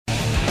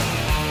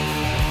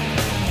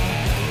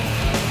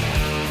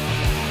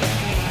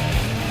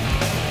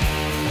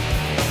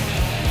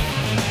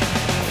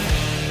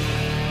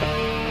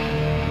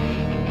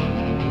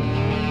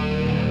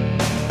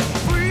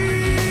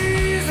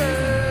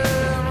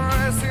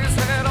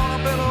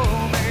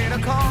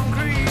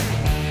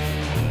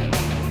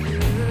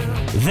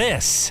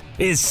This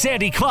is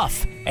Sandy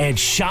Clough and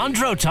Sean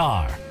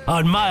Drotar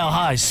on Mile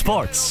High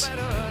Sports.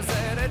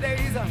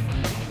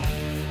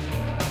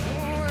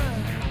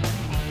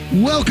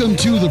 Welcome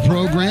to the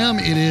program.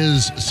 It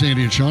is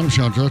Sandy and Sean. I'm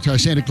Sean Drotar.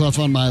 Sandy Clough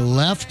on my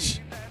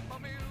left.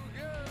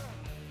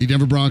 The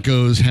Denver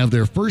Broncos have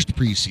their first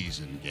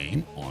preseason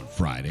game on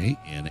Friday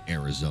in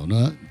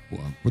Arizona.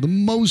 Well, for the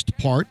most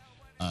part,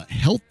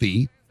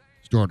 healthy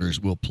starters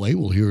will play.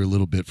 We'll hear a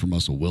little bit from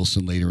Russell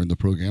Wilson later in the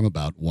program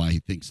about why he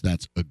thinks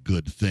that's a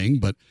good thing.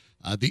 But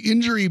the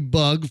injury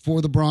bug for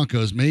the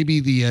Broncos may be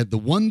the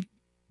one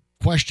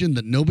question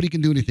that nobody can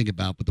do anything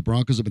about, but the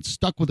Broncos have been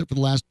stuck with it for the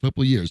last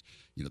couple of years.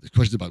 You know, there's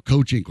questions about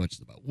coaching,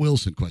 questions about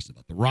Wilson, questions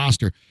about the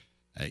roster.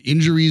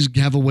 Injuries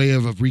have a way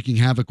of wreaking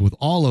havoc with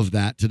all of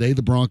that. Today,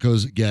 the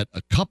Broncos get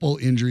a couple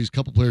injuries,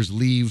 couple players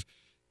leave,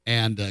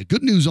 and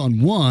good news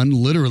on one,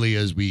 literally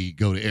as we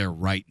go to air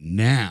right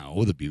now,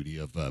 the beauty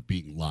of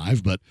being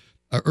live. But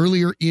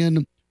earlier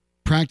in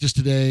practice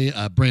today,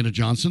 Brandon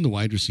Johnson, the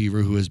wide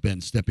receiver who has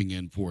been stepping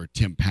in for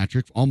Tim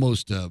Patrick,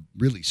 almost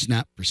really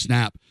snap for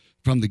snap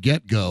from the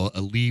get-go,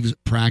 leaves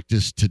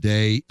practice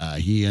today.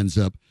 He ends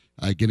up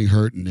getting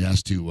hurt and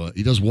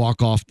he does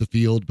walk off the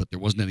field, but there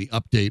wasn't any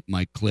update.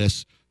 Mike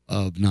Kliss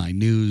of 9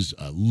 News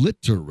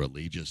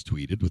literally just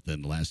tweeted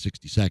within the last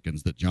 60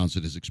 seconds that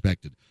Johnson is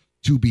expected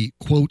to be,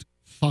 quote,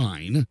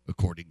 fine,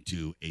 according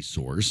to a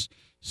source.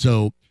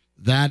 So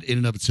that in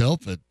and of itself,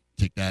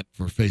 take that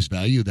for face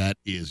value, that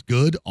is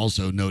good.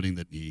 Also noting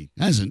that he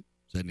hasn't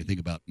said anything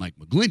about Mike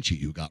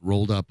McGlinchey, who got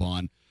rolled up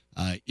on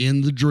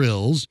in the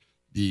drills.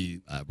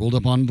 Rolled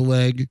up on the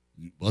leg,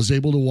 was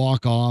able to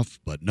walk off,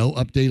 but no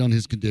update on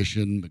his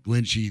condition.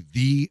 McGlinchey,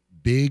 the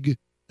big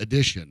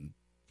addition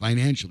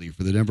financially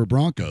for the Denver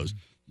Broncos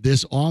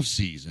this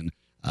offseason.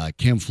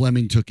 Cam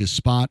Fleming took his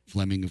spot.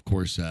 Fleming, of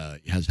course,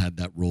 has had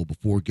that role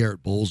before.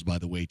 Garrett Bowles, by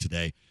the way,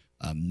 today,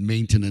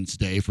 maintenance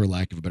day, for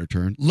lack of a better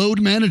term.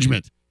 Load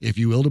management, if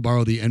you will, to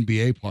borrow the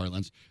NBA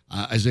parlance.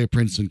 Isaiah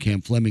Prince and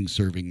Cam Fleming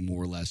serving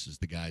more or less as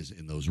the guys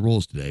in those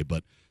roles today.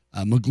 But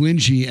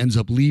McGlinchey ends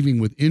up leaving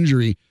with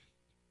injury.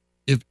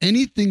 If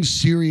anything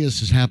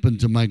serious has happened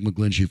to Mike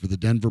McGlinchey for the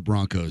Denver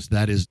Broncos,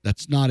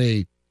 that's not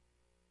a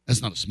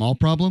small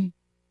problem.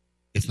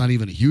 It's not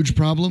even a huge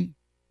problem.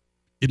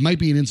 It might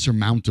be an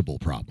insurmountable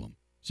problem,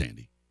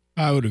 Sandy.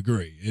 I would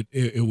agree.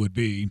 It would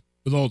be,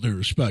 with all due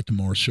respect, a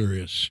more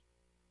serious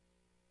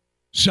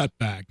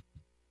setback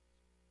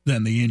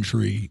than the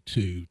injury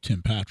to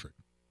Tim Patrick.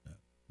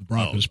 The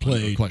Broncos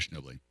played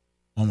questionably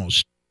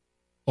almost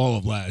all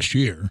of last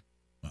year.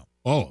 Well,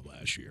 all of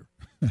last year.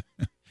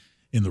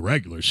 In the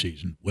regular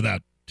season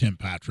without Tim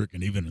Patrick,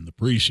 and even in the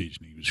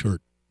preseason, he was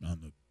hurt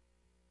on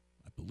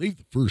I believe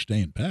the first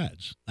day in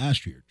pads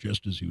last year,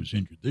 just as he was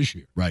injured this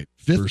year. Right.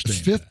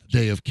 Fifth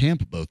day of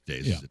camp both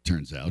days, as it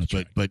turns out.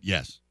 But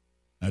yes.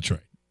 That's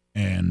right.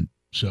 And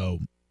so,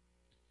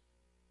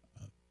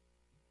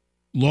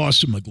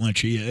 loss of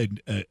McGlinchey,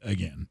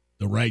 again,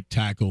 the right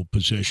tackle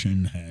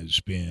position has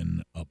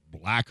been a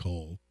black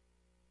hole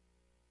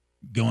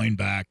going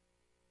back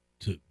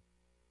to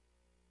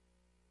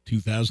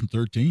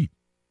 2013.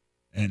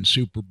 And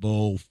Super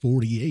Bowl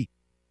 48.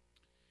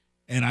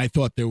 And I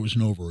thought there was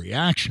an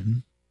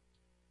overreaction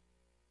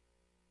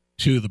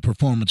to the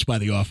performance by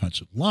the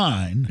offensive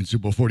line. In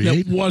Super Bowl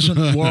 48? That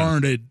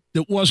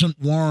wasn't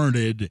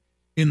warranted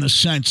in the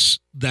sense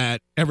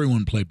that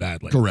everyone played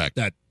badly. Correct.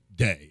 That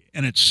day.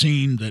 And it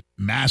seemed that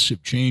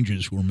massive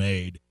changes were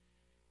made.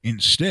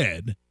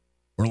 Instead,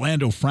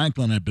 Orlando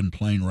Franklin had been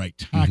playing right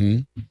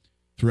tackle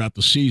throughout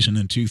the season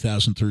in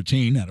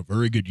 2013, had a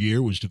very good year,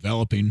 was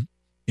developing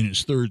in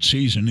his third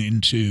season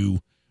into,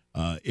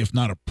 if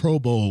not a Pro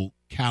Bowl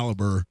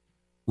caliber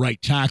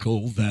right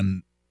tackle,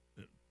 then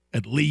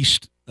at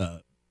least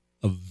a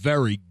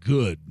very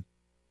good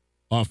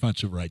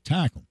offensive right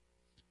tackle.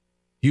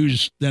 He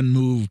was then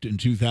moved in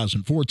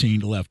 2014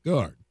 to left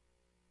guard,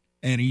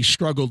 and he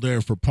struggled there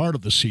for part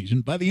of the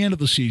season. By the end of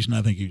the season,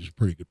 I think he was a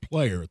pretty good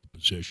player at the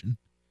position,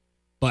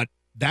 but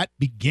that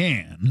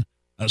began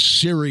a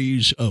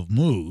series of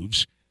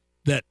moves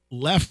that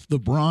left the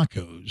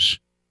Broncos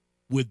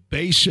with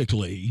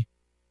basically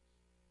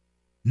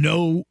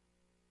no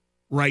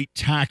right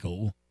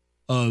tackle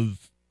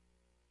of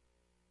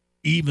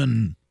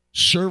even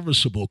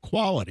serviceable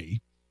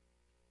quality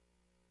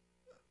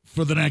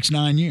for the next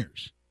 9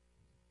 years.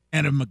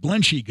 And if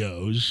McGlinchey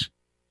goes,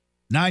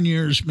 9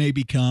 years may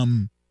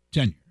become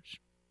 10 years.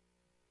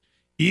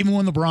 Even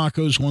when the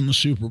Broncos won the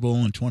Super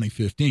Bowl in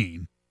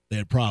 2015, they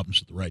had problems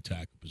at the right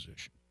tackle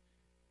position.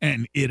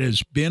 And it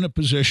has been a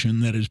position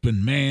that has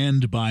been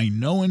manned by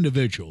no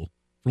individual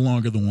for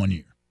longer than 1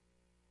 year.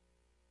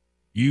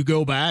 You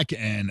go back,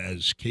 and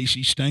as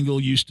Casey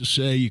Stengel used to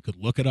say, you could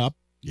look it up.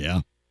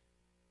 Yeah.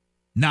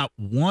 Not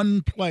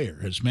one player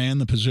has manned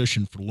the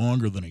position for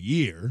longer than a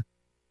year.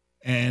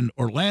 And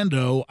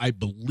Orlando, I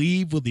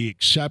believe, with the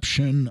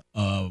exception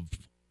of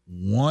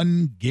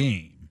one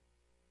game,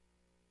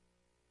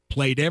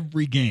 played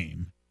every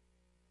game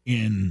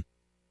in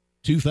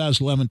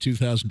 2011,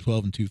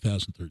 2012, and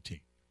 2013.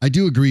 I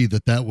do agree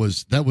that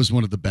was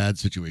one of the bad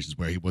situations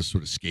where he was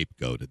sort of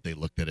scapegoated. They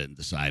looked at it and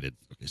decided,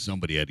 okay,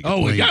 somebody had to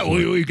get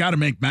we got to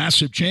make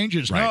massive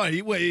changes.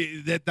 Right.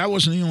 No, that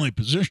wasn't the only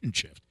position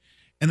shift.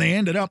 And they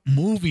ended up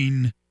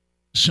moving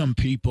some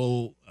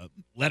people,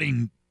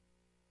 letting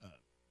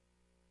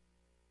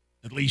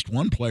at least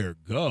one player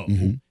go,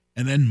 and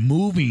then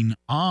moving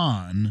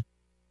on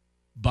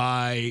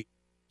by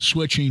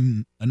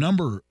switching a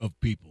number of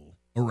people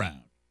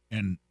around.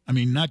 And, I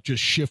mean, not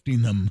just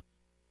shifting them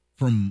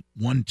from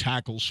one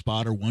tackle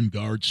spot or one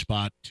guard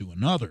spot to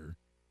another,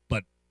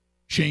 but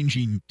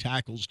changing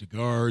tackles to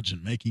guards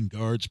and making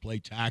guards play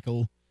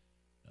tackle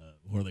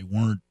where they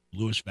weren't.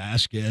 Luis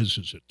Vasquez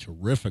is a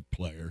terrific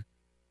player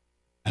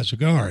as a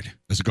guard.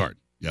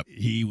 Yep.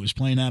 He was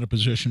playing out of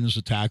position as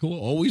a tackle,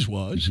 always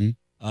was.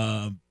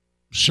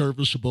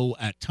 Serviceable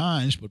at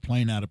times, but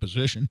playing out of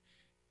position.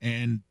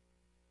 And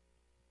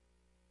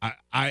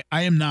I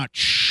am not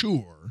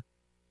sure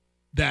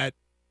that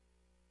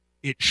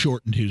it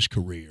shortened his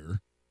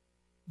career,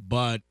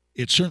 but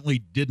it certainly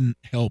didn't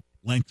help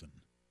lengthen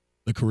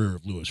the career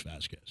of Luis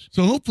Vasquez.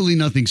 So hopefully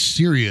nothing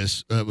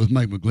serious with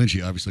Mike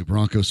McGlinchey. Obviously,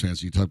 Broncos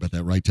fans, you talk about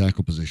that right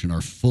tackle position,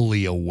 are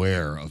fully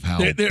aware of how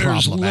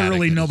there's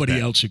literally it nobody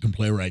else who can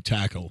play right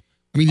tackle.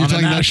 I mean, you're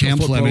talking about Cam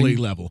Fleming League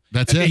level.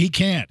 That's it. He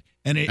can't.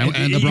 And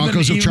the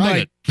Broncos have tried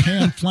it.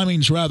 Cam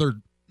Fleming's rather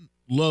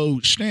low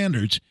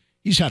standards.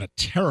 He's had a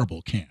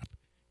terrible camp.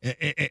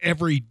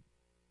 Every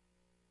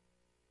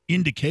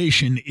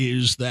indication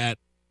is that,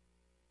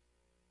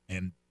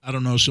 and I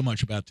don't know so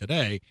much about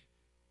today,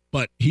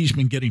 but he's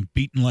been getting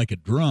beaten like a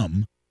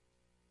drum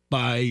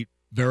by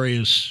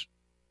various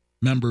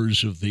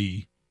members of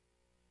the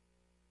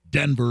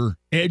Denver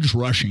edge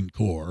rushing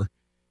corps.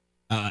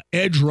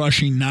 Edge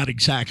rushing not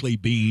exactly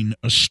being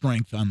a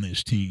strength on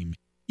this team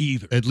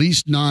either. At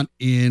least not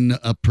in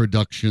a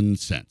production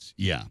sense.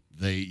 Yeah.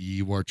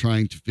 You are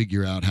trying to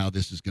figure out how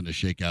this is going to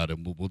shake out,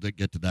 and we'll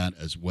get to that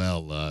as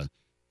well.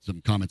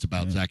 Some comments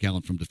about Zach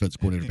Allen from defense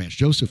coordinator Vance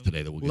Joseph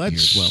today that we'll get to hear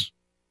as well.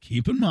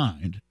 Keep in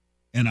mind,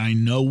 and I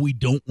know we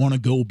don't want to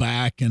go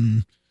back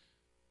and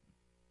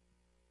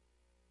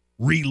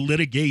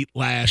relitigate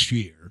last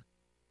year.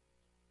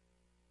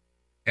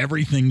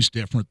 Everything's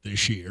different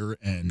this year,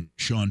 and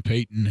Sean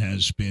Payton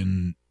has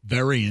been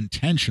very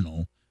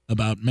intentional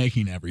about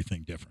making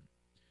everything different.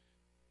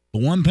 The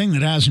one thing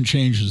that hasn't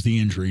changed is the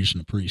injuries in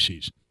the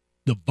preseason,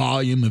 the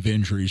volume of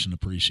injuries in the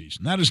preseason.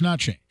 That has not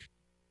changed.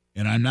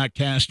 And I'm not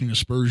casting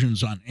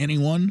aspersions on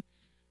anyone,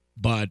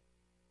 but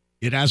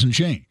it hasn't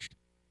changed.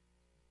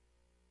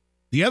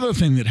 The other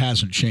thing that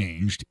hasn't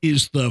changed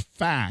is the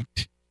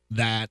fact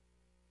that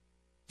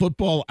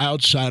Football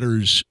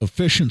Outsiders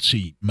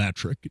efficiency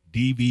metric,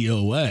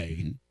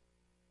 DVOA,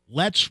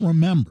 let's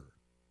remember,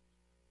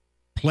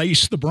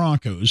 placed the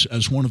Broncos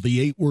as one of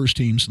the 8 worst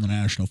teams in the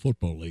National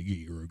Football League a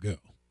year ago.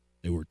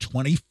 They were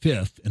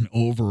 25th in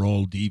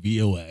overall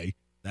DVOA.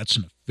 That's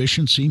an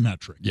efficiency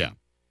metric. Yeah.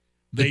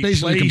 They it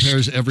basically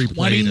compares every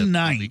play to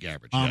league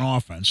average. On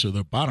offense, so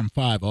the bottom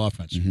 5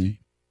 offensive team.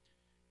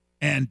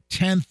 And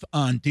 10th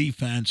on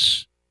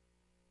defense,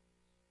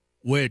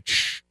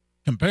 which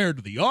compared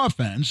to the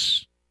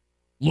offense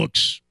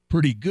looks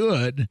pretty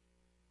good,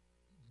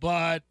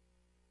 but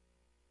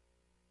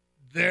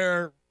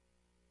there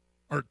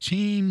are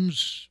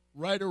teams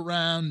right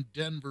around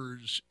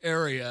Denver's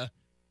area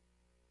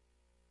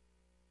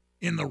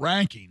in the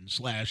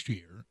rankings last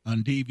year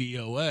on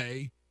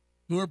DVOA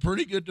who are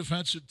pretty good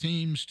defensive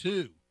teams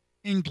too,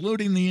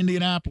 including the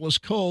Indianapolis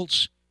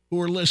Colts, who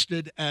were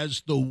listed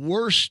as the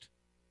worst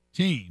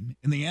team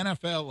in the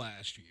NFL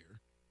last year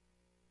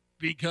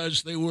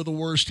because they were the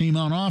worst team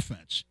on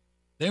offense.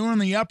 They were in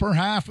the upper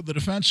half of the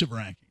defensive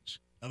rankings.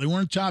 Now, they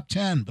weren't top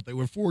 10, but they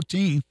were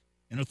 14th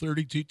in a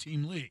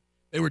 32-team league.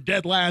 They were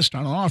dead last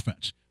on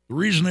offense. The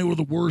reason they were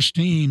the worst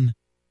team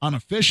on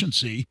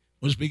efficiency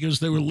was because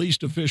they were the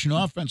least efficient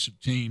offensive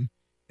team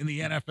in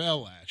the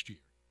NFL last year.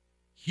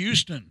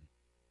 Houston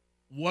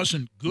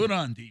wasn't good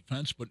on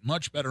defense, but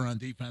much better on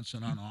defense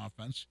than on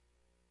offense.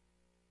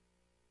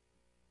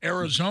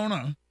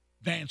 Arizona,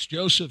 Vance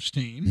Joseph's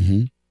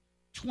team,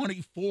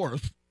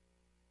 24th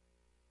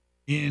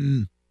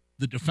in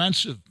the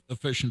defensive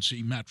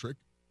efficiency metric,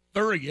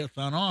 30th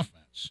on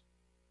offense.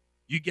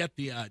 You get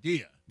the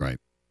idea. Right.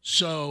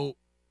 So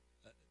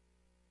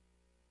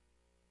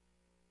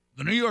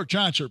the New York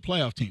Giants are a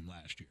playoff team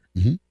last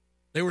year.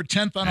 They were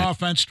 10th on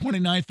offense,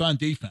 29th on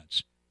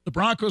defense. The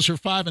Broncos are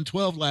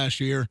 5-12 last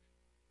year,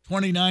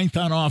 29th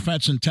on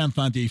offense and 10th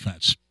on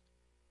defense.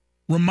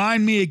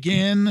 Remind me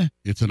again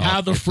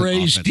how the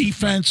phrase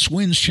defense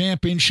wins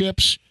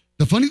championships.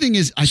 The funny thing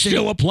is, I think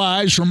still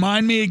applies.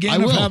 Remind me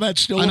again of how that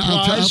still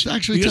applies. I'll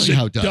actually tell you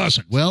how it does.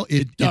 Doesn't. Well,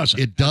 it doesn't.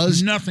 It does. It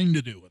has nothing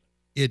to do with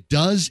it. It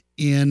does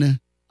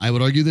I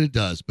would argue that it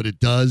does, but it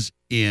does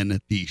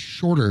in the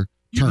shorter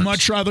terms. You'd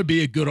much rather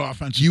be a good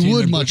offensive team. You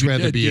would much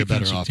rather be a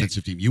better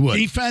offensive team. You would.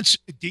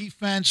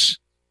 Defense,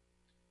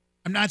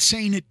 I'm not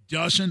saying it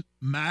doesn't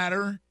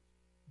matter,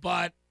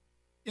 but,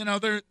 you know,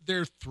 there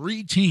are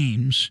 3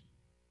 teams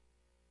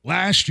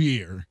last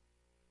year,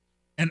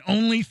 and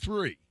only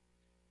 3,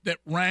 that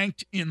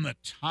ranked in the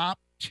top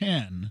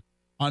 10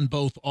 on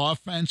both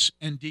offense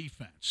and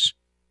defense.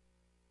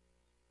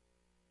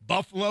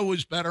 Buffalo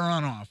was better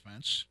on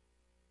offense.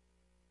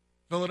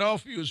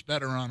 Philadelphia was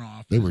better on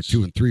offense. They were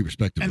 2 and 3,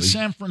 respectively. And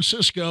San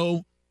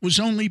Francisco was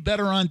only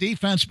better on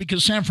defense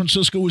because San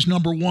Francisco was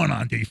number 1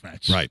 on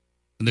defense. Right.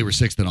 And they were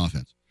 6th in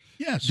offense.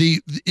 Yes.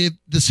 The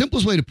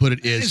simplest way to put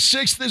it is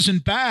 6th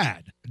isn't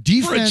bad.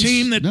 Defense, for a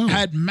team that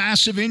had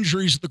massive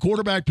injuries at the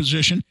quarterback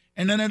position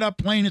and ended up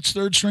playing its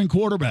third-string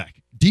quarterback.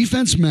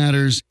 Defense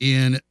matters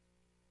let's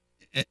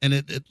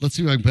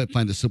see if I can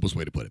find the simplest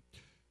way to put it.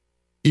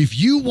 If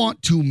you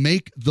want to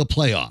make the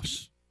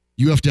playoffs,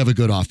 you have to have a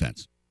good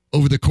offense.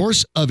 Over the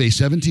course of a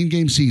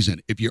 17-game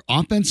season, if your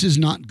offense is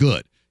not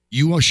good,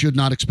 you should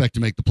not expect to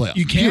make the playoffs.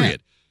 You can't.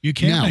 Period. You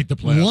can't make the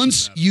playoffs.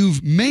 Once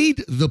you've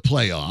made the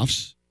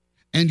playoffs,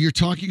 and you're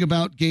talking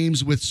about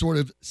games with sort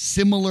of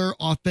similar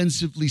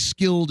offensively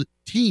skilled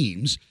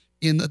teams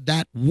in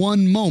that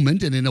one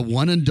moment and in a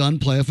one-and-done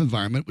playoff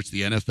environment, which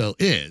the NFL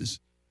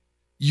is,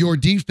 your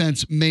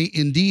defense may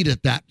indeed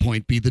at that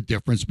point be the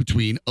difference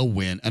between a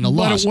win and a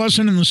loss. But it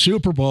wasn't in the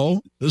Super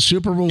Bowl. The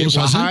Super Bowl was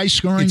a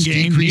high-scoring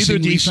game. Neither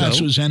defense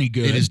was any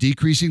good. It is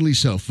decreasingly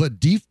so. But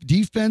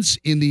defense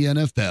in the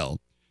NFL,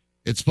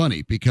 it's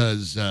funny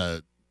because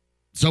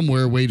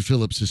somewhere Wade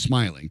Phillips is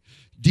smiling.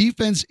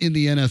 Defense in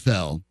the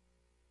NFL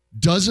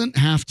doesn't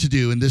have to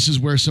do, and this is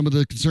where some of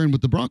the concern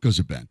with the Broncos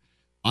have been,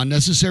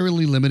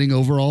 unnecessarily limiting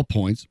overall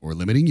points or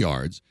limiting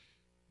yards.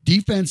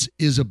 Defense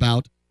is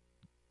about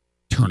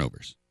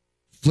turnovers,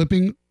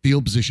 flipping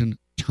field position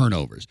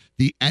turnovers.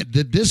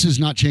 This has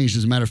not changed.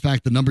 As a matter of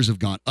fact, the numbers have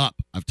gone up.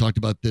 I've talked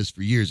about this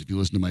for years. If you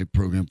listen to my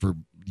program for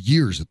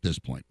years at this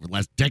point, for the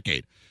last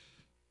decade.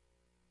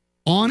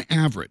 On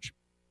average,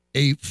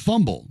 a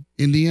fumble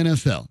in the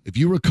NFL, if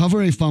you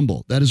recover a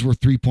fumble, that is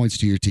worth 3 points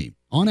to your team.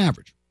 On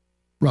average,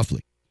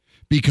 roughly.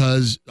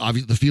 Because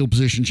obviously the field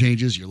position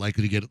changes, you're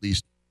likely to get at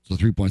least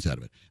 3 points out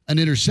of it. An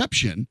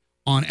interception,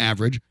 on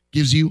average,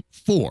 gives you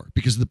 4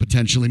 because of the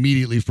potential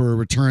immediately for a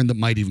return that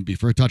might even be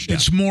for a touchdown.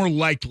 It's more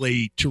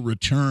likely to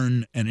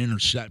return an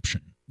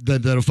interception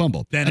than a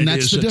fumble. And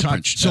that's the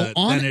difference.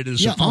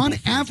 On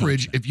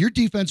average, if your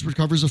defense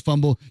recovers a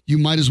fumble, you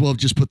might as well have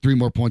just put 3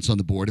 more points on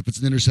the board. If it's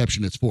an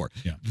interception, it's 4.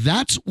 Yeah.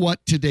 That's what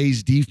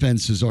today's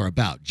defenses are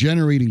about,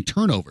 generating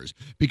turnovers,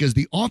 because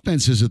the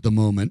offenses at the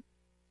moment,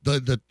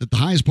 the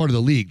highest part of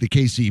the league, the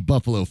KC,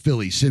 Buffalo,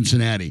 Philly,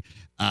 Cincinnati,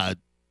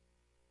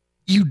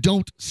 you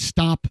don't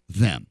stop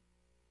them.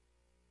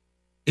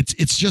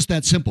 It's just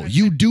that simple.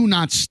 You do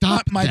not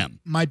stop them.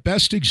 My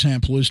best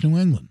example is New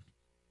England.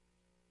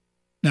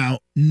 Now,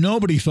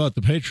 nobody thought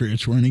the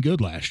Patriots were any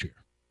good last year.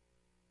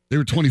 They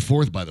were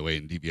 24th, by the way,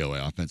 in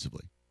DVOA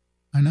offensively.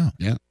 I know.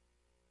 Yeah.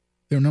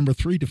 They're number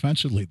 3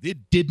 defensively.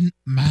 It didn't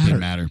matter. It didn't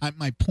matter.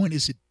 My point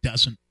is it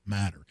doesn't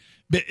matter.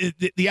 But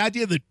the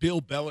idea that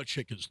Bill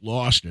Belichick has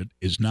lost it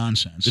is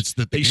nonsense. It's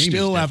that they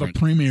still have a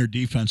premier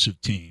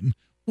defensive team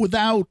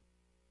without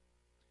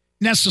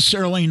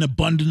necessarily an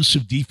abundance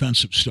of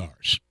defensive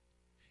stars.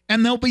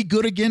 And they'll be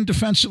good again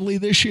defensively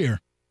this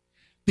year.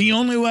 The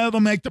only way they'll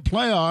make the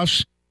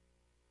playoffs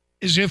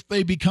is if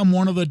they become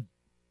one of the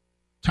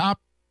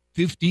top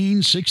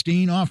 15,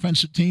 16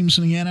 offensive teams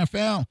in the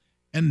NFL.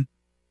 And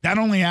that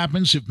only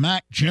happens if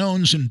Mac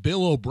Jones and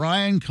Bill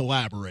O'Brien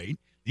collaborate.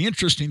 The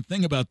interesting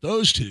thing about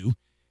those two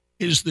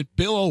is that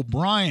Bill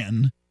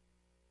O'Brien,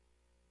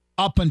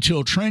 up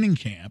until training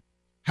camp,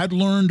 had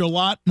learned a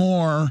lot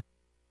more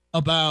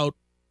about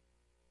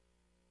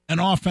an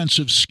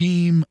offensive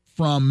scheme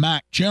from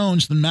Mac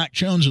Jones than Mac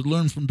Jones had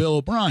learned from Bill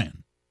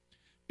O'Brien.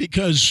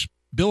 Because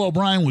Bill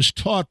O'Brien was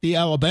taught the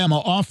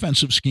Alabama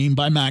offensive scheme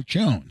by Mac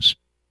Jones.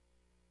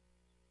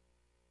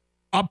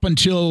 Up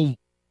until,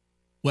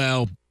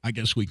 well, I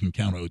guess we can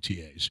count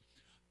OTAs.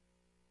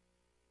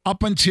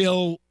 Up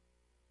until,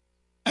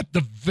 at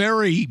the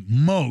very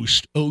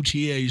most,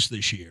 OTAs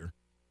this year,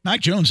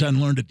 Mac Jones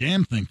hadn't learned a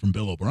damn thing from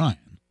Bill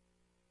O'Brien.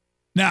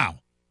 Now,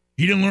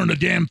 he didn't learn a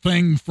damn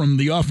thing from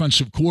the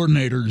offensive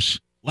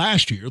coordinators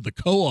last year, the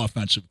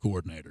co-offensive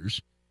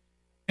coordinators,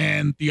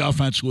 and the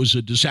offense was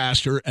a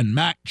disaster, and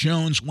Mac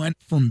Jones went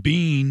from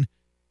being,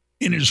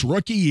 in his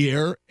rookie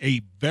year,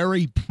 a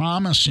very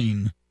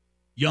promising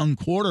young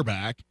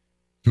quarterback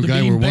to a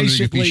guy we're wondering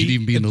if he should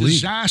even be in the league.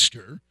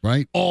 Disaster,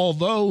 right?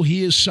 Although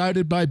he is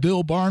cited by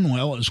Bill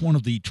Barnwell as one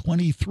of the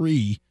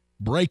 23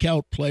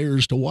 breakout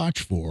players to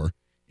watch for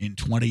in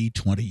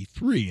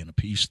 2023, in a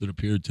piece that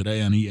appeared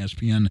today on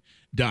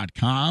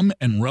ESPN.com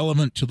and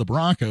relevant to the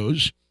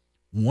Broncos.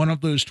 One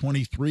of those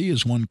 23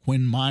 is one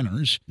Quinn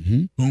Miners,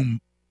 whom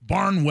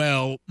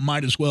Barnwell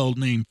might as well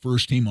name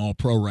first-team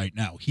All-Pro right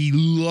now. He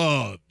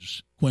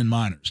loves Quinn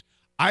Miners.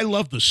 I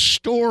love the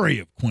story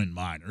of Quinn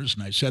Miners,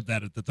 and I said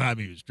that at the time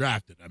he was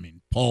drafted. I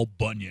mean, Paul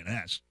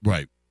Bunyan-esque.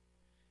 Right.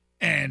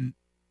 And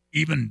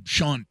even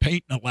Sean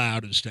Payton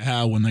allowed as to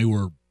how, when they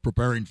were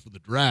preparing for the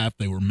draft,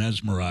 they were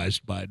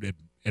mesmerized by it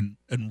and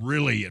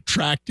really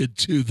attracted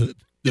to the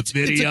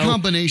video. It's a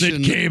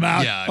combination that came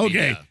out. Yeah, I mean,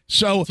 okay, yeah.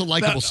 so it's a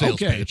likable sales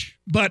pitch.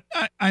 But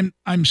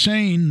I'm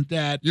saying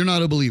that you're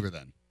not a believer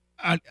then.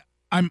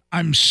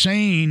 I'm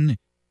saying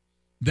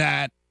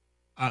that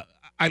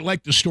I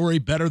like the story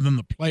better than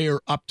the player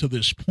up to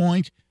this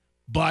point,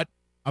 but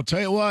I'll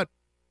tell you what,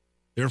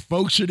 there are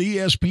folks at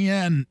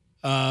ESPN,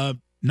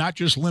 not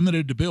just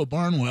limited to Bill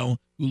Barnwell,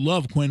 who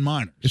love Quinn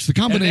Miners. It's the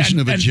combination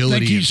of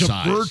agility and he's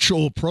size. A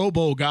virtual Pro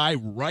Bowl guy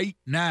right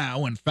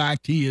now. In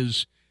fact, he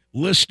is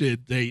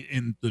listed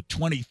in the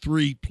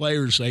 23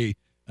 players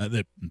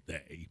that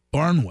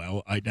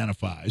Barnwell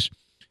identifies.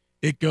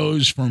 It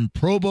goes from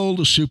Pro Bowl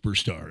to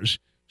superstars,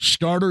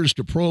 starters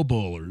to Pro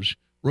Bowlers,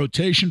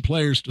 rotation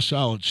players to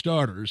solid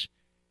starters,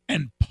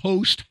 and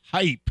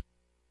post-hype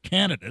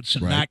candidates.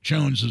 And right. Mac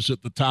Jones is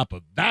at the top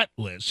of that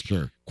list.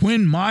 Sure.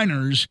 Quinn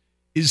Miners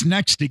is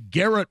next to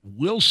Garrett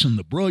Wilson,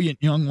 the brilliant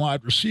young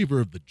wide receiver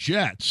of the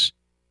Jets,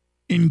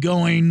 in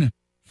going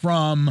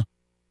from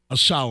a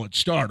solid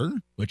starter,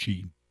 which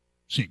he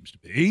seems to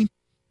be,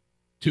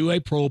 to a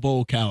Pro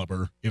Bowl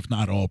caliber, if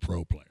not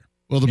all-pro player.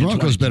 Well, the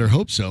Broncos better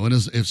hope so. And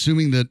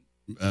assuming that,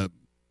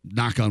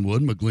 knock on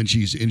wood,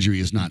 McGlinchey's injury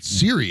is not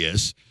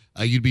serious,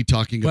 you'd be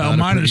talking about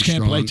Miners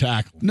can't play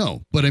tackle.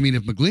 No, but I mean,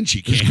 if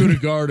McGlinchey can. As good a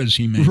guard as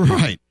he may be.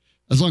 Right.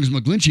 As long as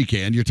McGlinchey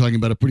can, you're talking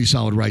about a pretty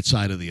solid right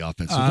side of the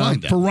offensive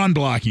line. For run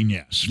blocking,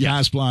 yes.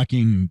 Pass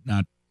blocking,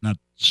 not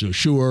so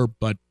sure.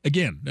 But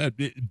again,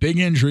 big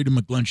injury to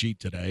McGlinchey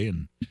today,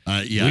 and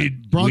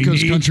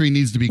Broncos country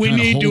needs to be kind of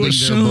holding their breath. We need to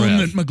assume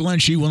that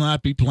McGlinchey will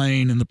not be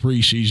playing in the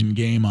preseason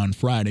game on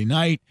Friday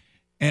night,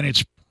 and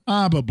it's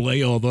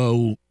probably,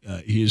 although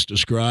he is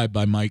described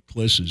by Mike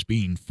Kliss as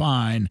being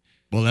fine.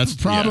 Well, that's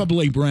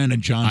probably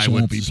Brandon Johnson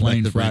won't be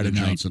playing Friday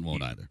night. Johnson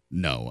won't either.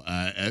 No,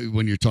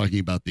 when you're talking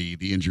about the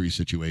injury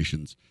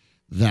situations,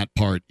 that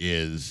part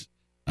is,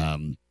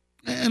 and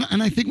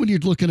I think when you're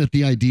looking at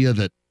the idea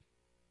that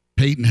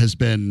Peyton has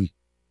been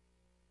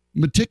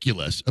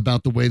meticulous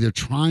about the way they're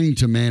trying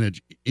to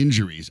manage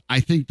injuries, I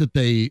think that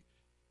they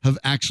have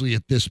actually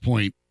at this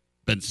point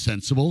been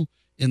sensible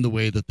in the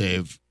way that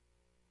they've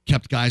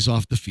kept guys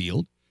off the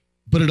field.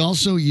 But it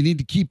also, you need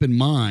to keep in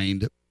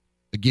mind,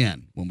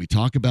 again, when we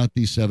talk about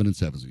these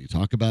 7-7s, when you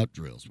talk about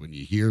drills, when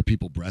you hear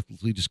people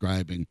breathlessly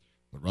describing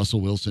when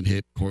Russell Wilson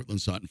hit Cortland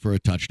Sutton for a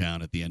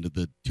touchdown at the end of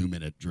the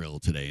 2-minute drill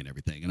today and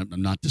everything, and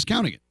I'm not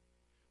discounting it.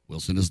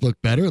 Wilson has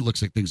looked better. It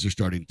looks like things are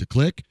starting to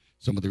click.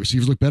 Some of the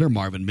receivers look better.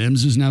 Marvin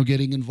Mims is now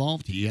getting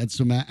involved. He had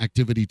some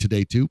activity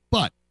today too.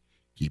 But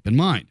keep in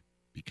mind,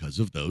 because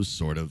of those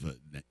sort of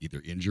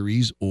either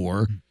injuries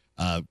or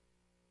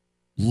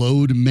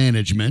load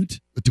management,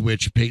 to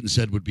which Peyton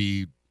said would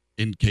be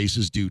in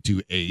cases due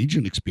to age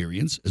and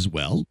experience as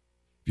well.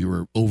 If you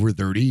were over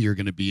 30, you're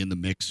going to be in the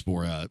mix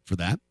for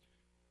that.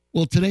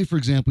 Well, today, for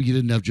example, you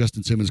didn't have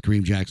Justin Simmons,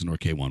 Kareem Jackson, or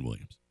K'Wan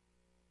Williams.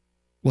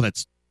 Well,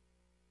 that's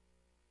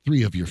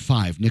 3 of your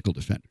 5 nickel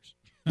defenders,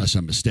 unless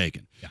I'm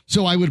mistaken. Yeah.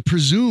 So I would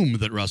presume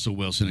that Russell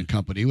Wilson and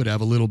company would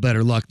have a little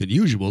better luck than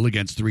usual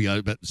against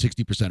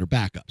 60% or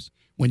backups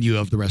when you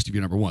have the rest of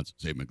your number ones.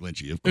 Say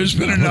McGlinchey, of course. There's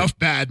been enough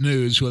bad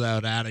news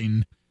without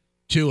adding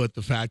to it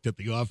the fact that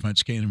the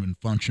offense can't even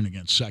function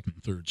against second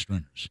and third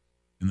stringers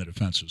in the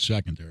defensive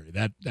secondary.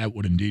 That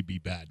would indeed be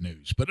bad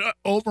news. But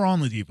overall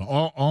in the defense,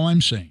 all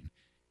I'm saying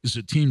is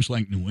that teams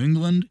like New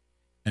England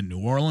and New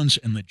Orleans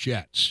and the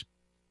Jets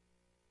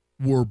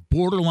were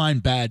borderline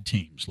bad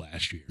teams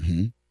last year.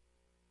 Mm-hmm.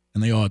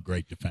 And they all had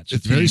great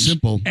defensive teams. It's very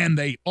simple. And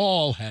they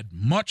all had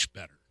much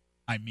better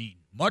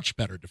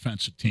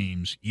defensive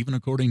teams, even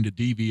according to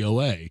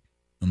DVOA,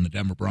 than the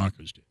Denver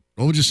Broncos did.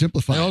 Well, we'll just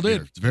simplify it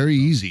here. It's very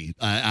easy.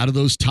 Out of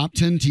those top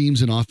 10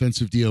 teams in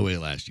offensive DOA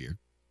last year,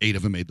 8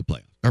 of them made the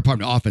playoffs. Or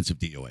pardon me, offensive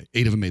DOA,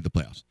 8 of them made the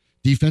playoffs.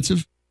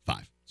 Defensive,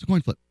 5. It's a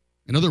coin flip.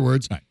 In other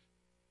words,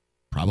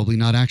 probably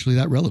not actually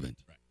that relevant.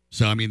 Right.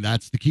 So, I mean,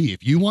 that's the key.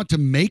 If you want to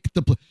make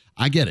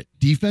I get it.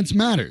 Defense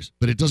matters,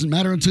 but it doesn't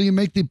matter until you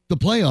make the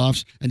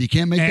playoffs, and you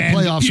can't make the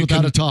playoffs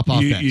without a top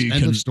offense.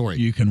 End of story.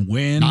 You can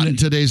win not in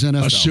today's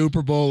NFL. A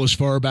Super Bowl as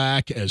far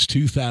back as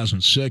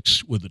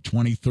 2006 with the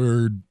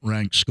 23rd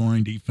ranked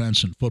scoring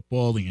defense in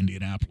football, the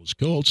Indianapolis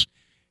Colts,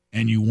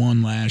 and you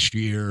won last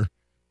year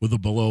with a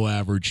below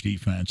average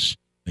defense.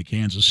 The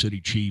Kansas City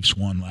Chiefs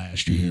won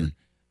last year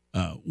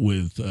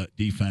with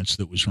defense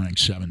that was ranked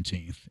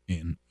 17th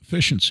in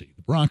efficiency.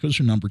 The Broncos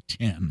are number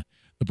 10.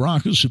 The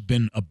Broncos have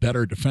been a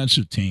better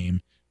defensive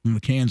team than the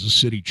Kansas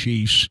City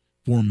Chiefs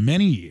for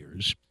many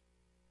years,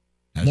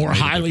 more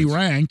highly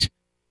ranked,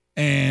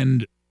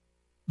 and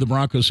the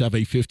Broncos have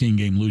a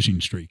 15-game losing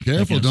streak.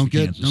 Careful, don't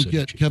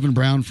get Kevin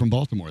Brown from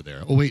Baltimore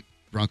there. Oh, wait,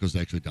 Broncos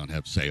actually don't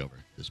have say over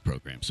this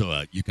program,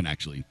 so you can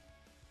actually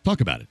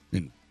talk about it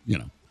in,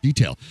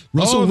 detail.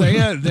 Russell,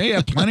 they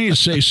have plenty of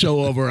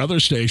say-so over other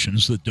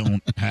stations that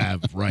don't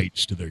have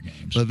rights to their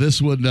games. But this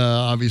one,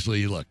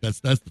 obviously, look, that's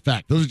the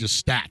fact. Those are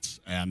just stats,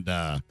 and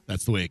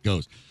that's the way it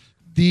goes.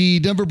 The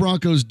Denver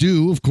Broncos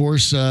do, of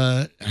course,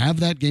 have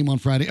that game on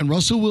Friday, and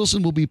Russell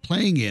Wilson will be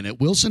playing in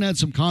it. Wilson had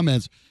some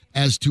comments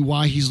as to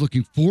why he's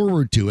looking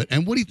forward to it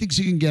and what he thinks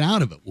he can get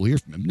out of it. We'll hear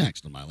from him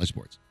next on Mile High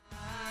Sports.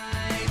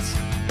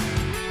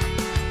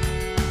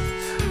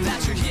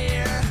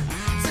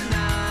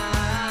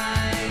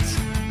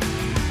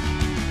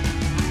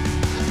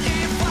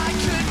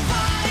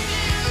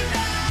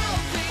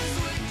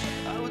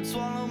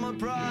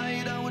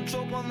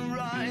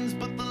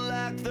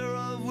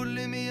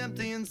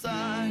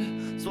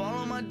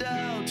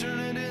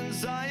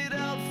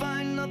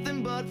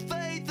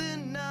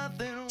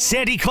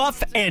 Sandy Clough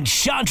and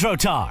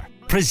Chandrotar.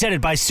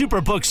 Presented by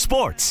Superbook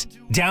Sports.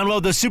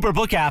 Download the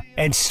Superbook app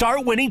and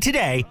start winning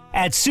today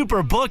at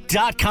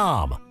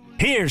superbook.com.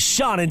 Here's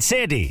Sean and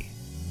Sandy.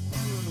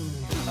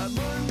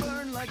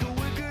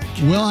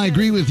 Well, I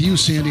agree with you,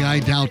 Sandy. I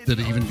doubt that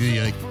even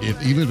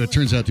if it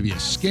turns out to be a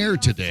scare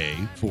today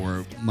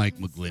for Mike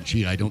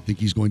McGlinchey, I don't think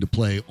he's going to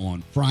play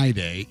on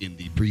Friday in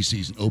the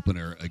preseason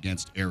opener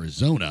against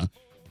Arizona.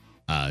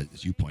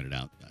 As you pointed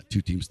out,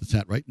 two teams that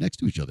sat right next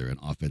to each other in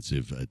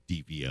offensive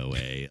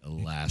DVOA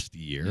last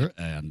year.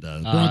 And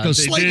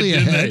Broncos slightly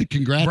ahead.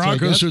 Congrats,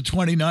 Broncos are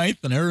 29th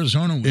and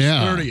Arizona was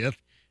 30th.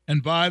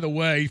 And by the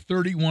way,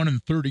 31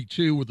 and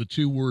 32 were the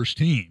two worst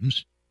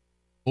teams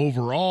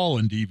overall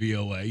in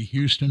DVOA,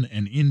 Houston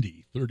and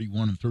Indy,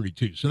 31 and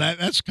 32. So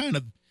that's kind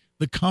of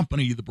the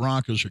company the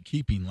Broncos are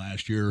keeping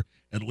last year,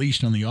 at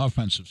least on the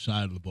offensive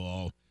side of the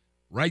ball,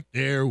 right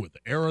there with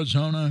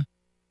Arizona,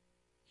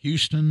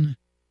 Houston,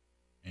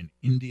 and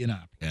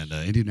Indianapolis. And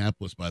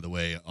Indianapolis, by the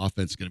way,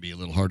 offense is going to be a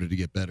little harder to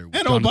get better.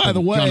 And by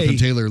the way, Jonathan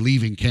Taylor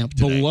leaving camp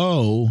today.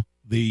 Below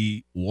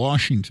the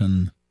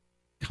Washington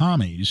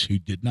Commies, who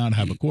did not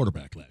have a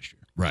quarterback last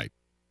year. Right.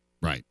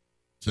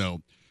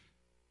 So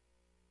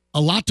a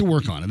lot to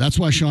work on, and that's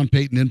why Sean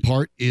Payton, in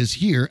part, is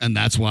here, and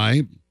that's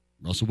why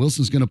Russell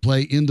Wilson's going to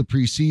play in the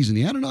preseason.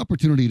 He had an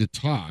opportunity to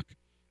talk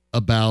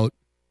about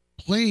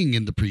playing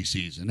in the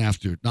preseason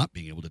after not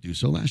being able to do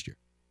so last year.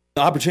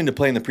 The opportunity to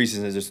play in the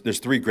preseason is there's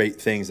three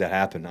great things that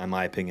happen, in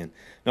my opinion.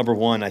 Number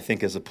one, I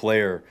think as a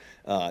player,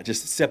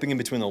 just stepping in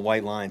between the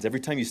white lines. Every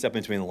time you step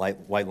in between the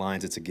white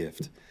lines, it's a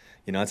gift.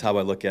 You know, that's how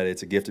I look at it.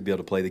 It's a gift to be able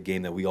to play the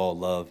game that we all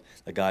love,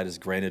 that God has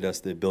granted us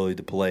the ability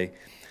to play.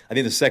 I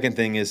think the second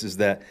thing is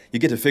that you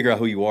get to figure out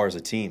who you are as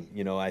a team.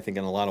 You know, I think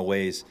in a lot of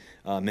ways,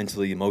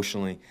 mentally,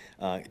 emotionally,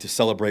 to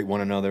celebrate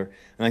one another.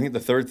 And I think the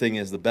third thing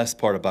is the best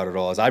part about it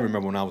all is I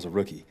remember when I was a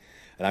rookie.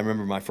 And I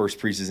remember my first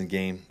preseason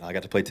game. I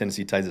got to play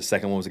Tennessee Titans. The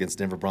second one was against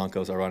Denver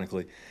Broncos,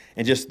 ironically.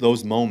 And just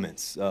those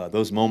moments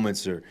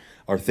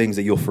are things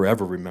that you'll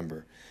forever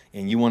remember.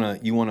 And you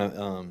want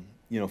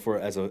to, for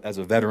as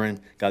a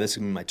veteran, God, this is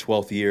going to be my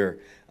 12th year.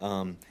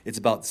 It's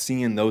about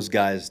seeing those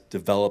guys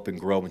develop and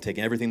grow and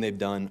taking everything they've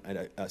done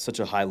at such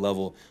a high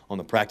level on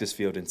the practice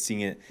field and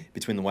seeing it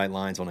between the white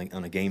lines on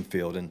a game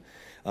field. And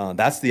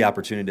that's the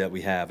opportunity that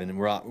we have, and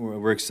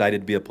we're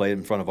excited to be able to play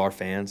in front of our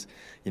fans.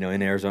 You know,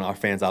 in Arizona, our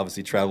fans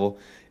obviously travel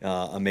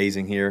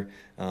amazing here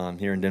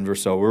in Denver,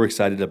 so we're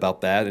excited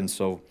about that. And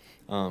so,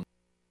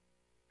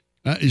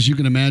 as you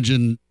can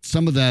imagine,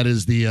 some of that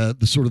is the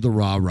sort of the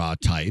rah-rah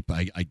type.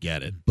 I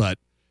get it, but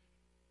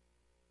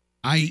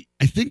I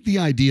think the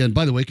idea. And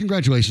by the way,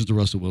 congratulations to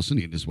Russell Wilson.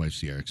 He and his wife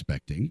Sierra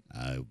expecting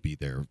be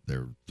their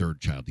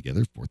third child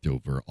together, fourth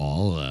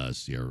overall.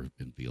 Sierra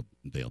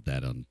unveiled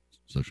that on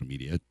social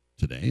media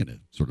today in a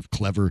sort of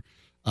clever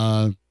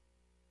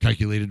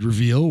calculated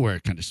reveal where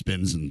it kind of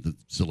spins in the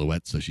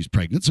silhouette, so she's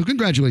pregnant. So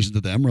congratulations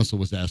to them. Russell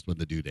was asked when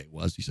the due date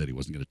was. He said he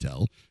wasn't going to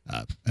tell,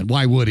 and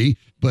why would he?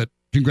 But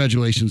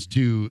congratulations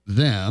to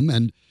them.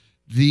 And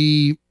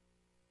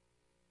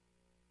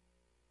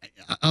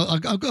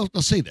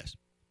I'll say this.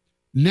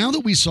 Now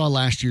that we saw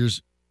last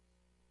year's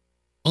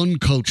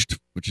uncoached,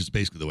 which is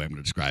basically the way I'm going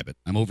to describe it.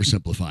 I'm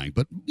oversimplifying,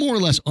 but more or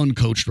less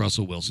uncoached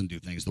Russell Wilson do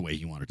things the way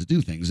he wanted to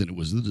do things, and it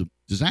was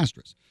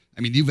disastrous.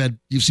 I mean,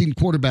 you've seen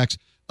quarterbacks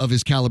of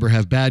his caliber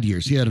have bad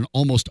years. He had an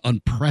almost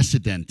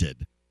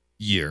unprecedented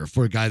year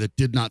for a guy that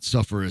did not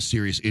suffer a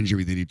serious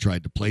injury that he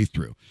tried to play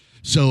through.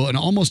 So an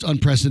almost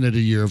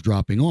unprecedented year of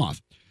dropping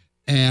off.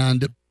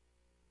 And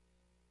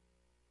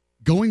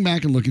going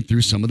back and looking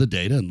through some of the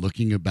data and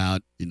looking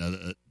about,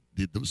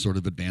 the sort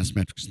of advanced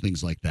metrics,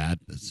 things like that,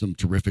 some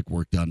terrific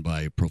work done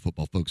by Pro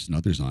Football Focus and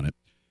others on it.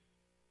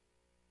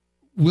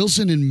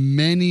 Wilson, in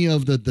many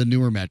of the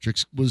newer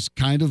metrics, was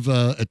kind of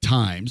at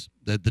times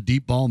that the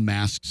deep ball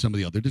masked some of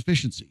the other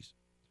deficiencies.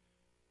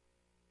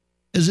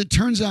 As it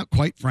turns out,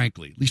 quite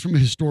frankly, at least from a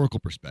historical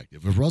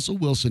perspective, if Russell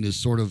Wilson is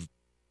sort of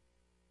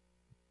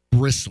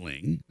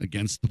bristling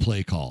against the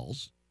play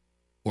calls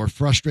or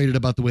frustrated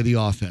about the way the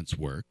offense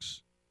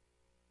works,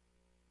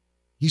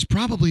 he's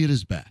probably at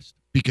his best,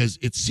 because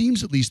it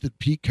seems at least that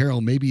Pete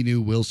Carroll maybe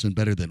knew Wilson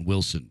better than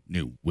Wilson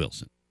knew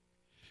Wilson.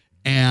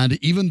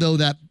 And even though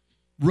that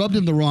rubbed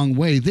him the wrong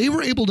way, they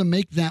were able to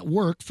make that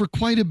work for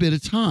quite a bit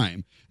of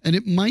time. And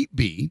it might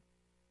be,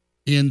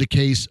 in the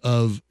case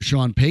of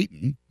Sean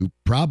Payton, who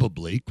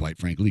probably, quite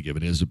frankly,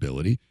 given his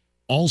ability,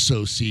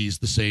 also sees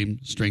the same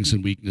strengths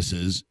and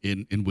weaknesses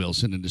in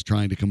Wilson and is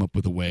trying to come up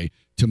with a way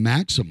to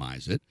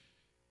maximize it.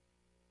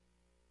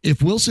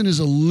 If Wilson is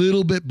a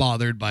little bit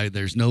bothered by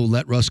there's no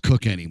let Russ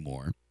cook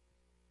anymore,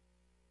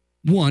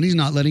 one, he's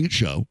not letting it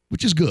show,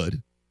 which is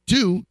good.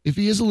 Two, if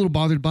he is a little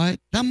bothered by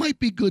it, that might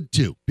be good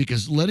too,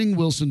 because letting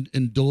Wilson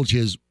indulge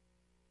his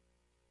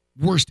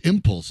worst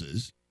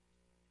impulses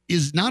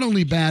is not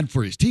only bad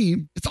for his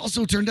team, it's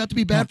also turned out to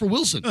be bad for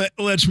Wilson.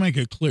 Let's make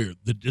it clear.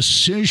 The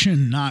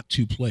decision not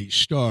to play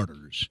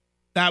starters,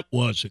 that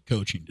was a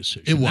coaching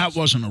decision. It was. That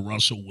wasn't a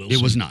Russell Wilson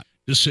It was not.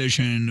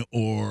 decision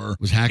or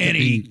was Hackett any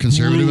being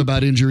conservative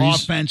about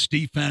injuries? Offense,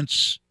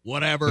 defense,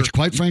 whatever. Which,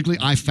 quite frankly,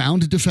 I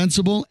found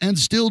defensible and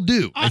still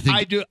do.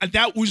 I do.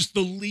 That was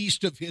the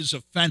least of his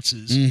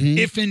offenses,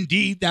 if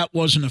indeed that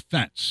was an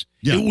offense.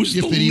 Yeah, it was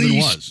if the it even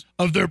least was.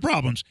 of their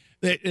problems.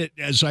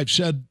 As I've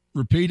said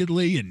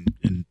repeatedly,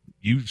 and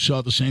you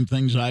saw the same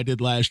things I did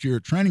last year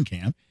at training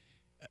camp,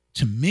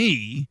 to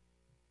me,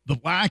 the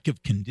lack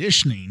of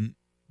conditioning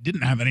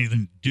didn't have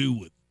anything to do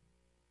with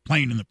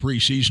playing in the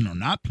preseason or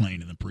not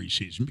playing in the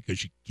preseason,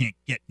 because you can't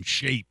get in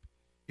shape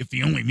if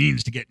the only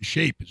means to get in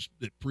shape is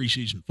the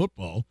preseason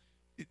football.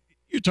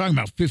 You're talking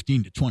about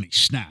 15 to 20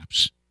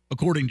 snaps,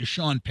 according to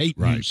Sean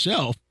Payton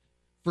himself,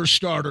 for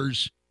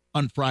starters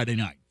on Friday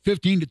night.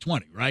 15 to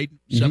 20, right?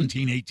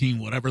 17, 18,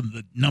 whatever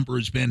the number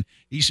has been.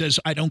 He says,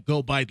 I don't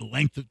go by the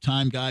length of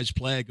time guys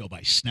play. I go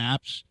by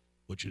snaps,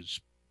 which is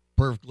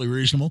perfectly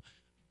reasonable.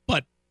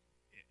 But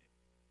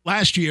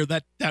last year,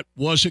 that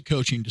was a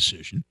coaching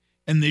decision.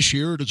 And this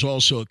year, it is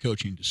also a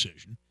coaching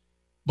decision.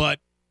 But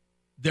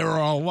there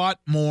are a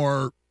lot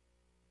more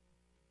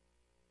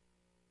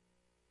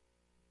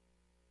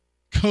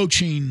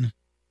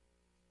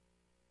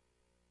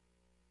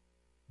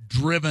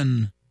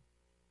coaching-driven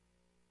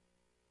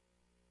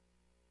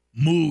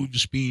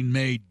moves being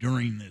made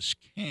during this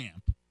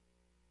camp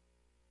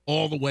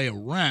all the way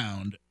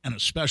around, and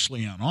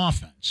especially on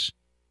offense.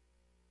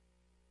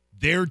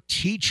 They're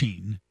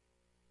teaching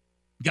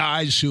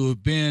guys who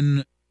have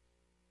been,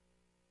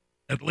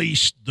 at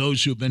least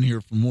those who have been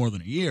here for more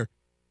than a year,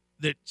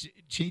 that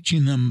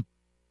teaching them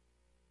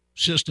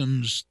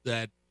systems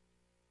that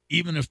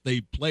even if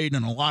they played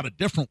in a lot of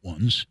different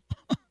ones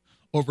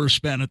over a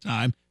span of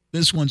time,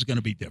 this one's going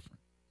to be different.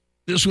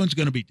 This one's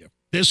going to be different.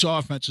 This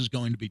offense is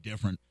going to be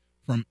different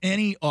from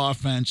any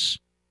offense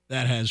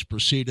that has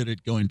preceded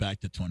it going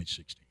back to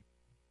 2016.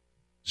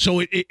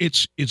 So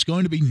it's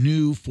going to be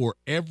new for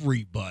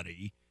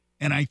everybody,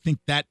 and I think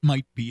that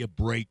might be a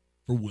break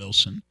for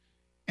Wilson.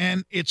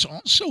 And it's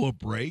also a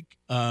break.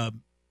 I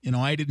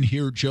didn't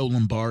hear Joe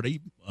Lombardi.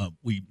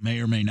 We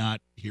may or may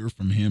not hear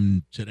from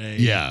him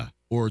today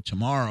or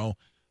tomorrow,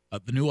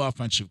 the new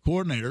offensive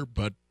coordinator.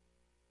 But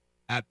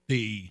at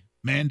the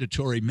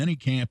mandatory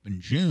minicamp in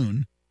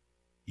June,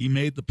 he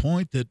made the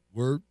point that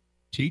we're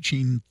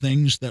teaching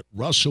things that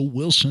Russell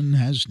Wilson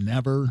has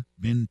never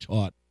been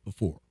taught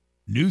before.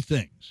 New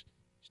things.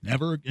 It's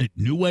never a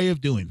new way of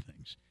doing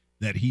things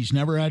that he's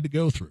never had to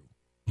go through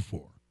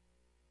before.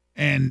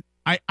 And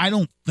I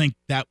don't think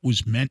that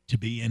was meant to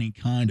be any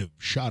kind of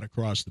shot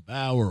across the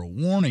bow or a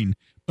warning,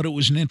 but it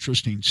was an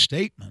interesting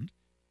statement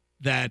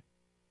that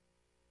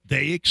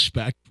they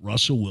expect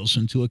Russell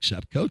Wilson to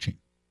accept coaching.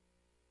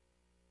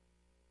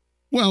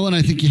 Well, and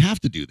I think you have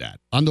to do that.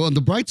 On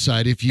the bright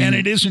side, if you... And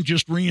it isn't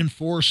just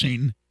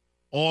reinforcing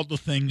all the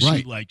things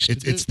he likes to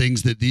do. It's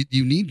things that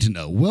you need to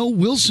know. Well,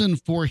 Wilson,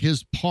 for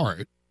his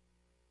part,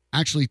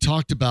 actually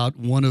talked about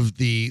one of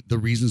the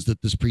reasons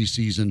that this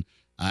preseason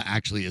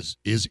actually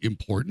is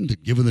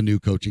important, given the new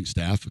coaching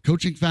staff.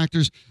 Coaching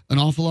factors an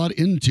awful lot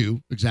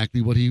into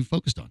exactly what he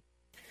focused on.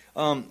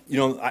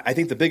 I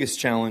think the biggest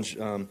challenge,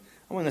 I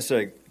wouldn't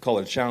necessarily call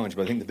it a challenge,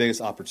 but I think the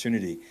biggest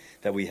opportunity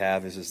that we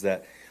have is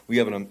that we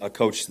have a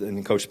coach,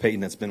 and Coach Payton,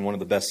 that's been one of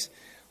the best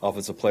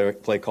offensive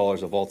play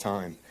callers of all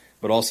time.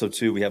 But also,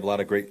 too, we have a lot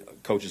of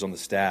great coaches on the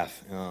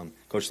staff.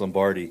 Coach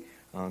Lombardi,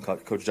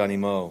 Coach Johnny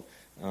Moe,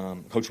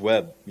 Coach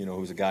Webb,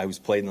 who's a guy who's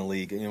played in the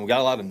league. We got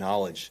a lot of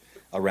knowledge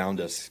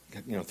around us,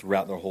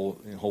 throughout their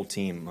whole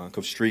team.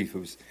 Coach Streif,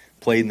 who's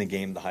played in the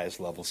game at the highest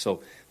level.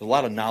 So there's a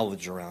lot of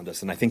knowledge around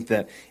us. And I think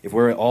that if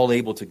we're all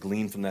able to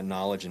glean from that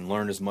knowledge and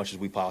learn as much as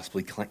we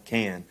possibly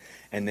can,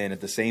 and then at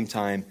the same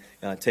time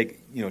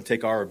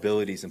take our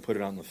abilities and put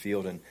it out in the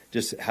field and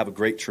just have a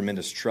great,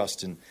 tremendous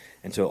trust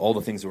into all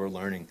the things that we're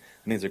learning,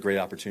 I think it's a great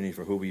opportunity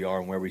for who we are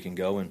and where we can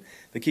go. And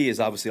the key is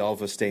obviously all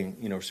of us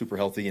staying, super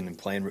healthy and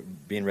playing,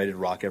 being ready to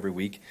rock every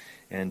week.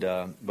 And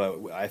but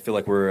I feel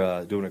like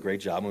we're doing a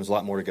great job, and there's a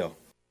lot more to go.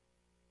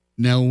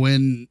 Now,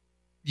 when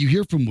you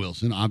hear from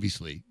Wilson,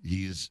 obviously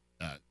he's,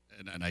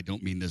 and I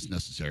don't mean this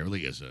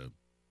necessarily as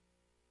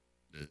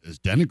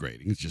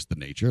denigrating. It's just the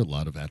nature. A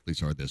lot of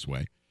athletes are this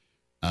way.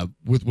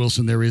 With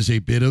Wilson, there's a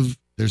bit of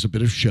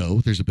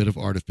show. There's a bit of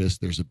artifice.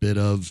 There's a bit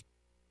of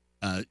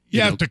you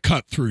have to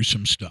cut through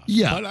some stuff.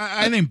 Yeah, but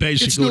I think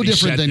basically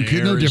it's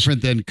no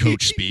different than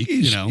coach speak.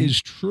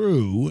 Is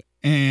true.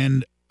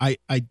 And I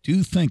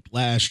do think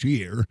last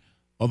year,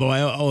 although I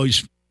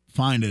always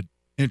find it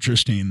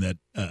interesting that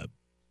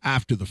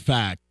after the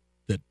fact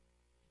that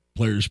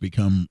players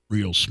become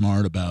real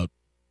smart about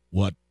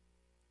what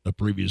a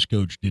previous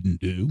coach didn't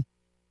do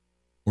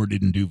or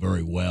didn't do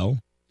very well.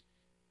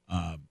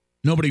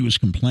 Nobody was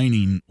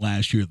complaining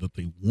last year that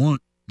they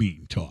weren't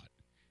being taught.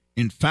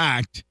 In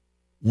fact,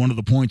 one of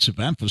the points of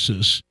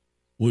emphasis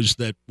was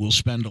that we'll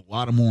spend a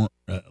lot more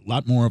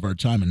of our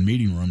time in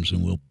meeting rooms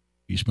than we'll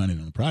be spending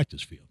on the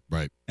practice field.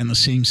 Right. And the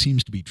same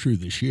seems to be true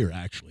this year,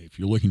 actually. If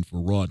you're looking for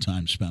raw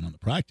time spent on the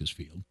practice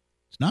field,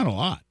 it's not a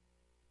lot.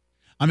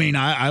 I mean,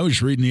 I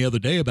was reading the other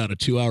day about a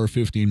 2-hour,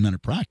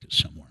 15-minute practice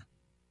somewhere.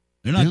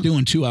 They're not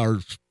doing 2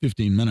 hours,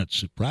 15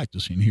 minutes of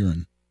practicing here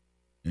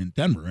in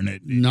Denver. And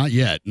not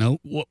yet, no.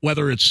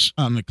 Whether it's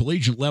on the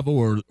collegiate level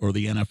or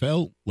the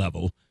NFL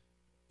level,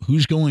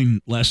 who's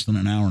going less than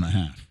an hour and a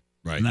half?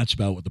 Right. And that's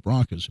about what the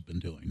Broncos have been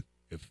doing.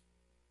 If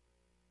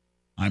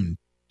I'm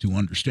to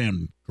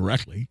understand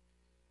correctly,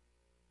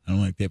 I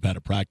don't think they've had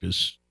a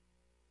practice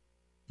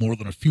more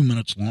than a few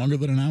minutes longer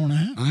than an hour and a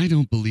half. I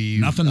don't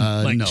believe nothing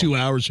like no. 2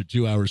 hours or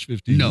 2 hours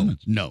 15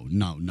 minutes. No,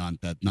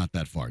 not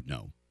that far.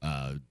 No,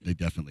 they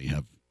definitely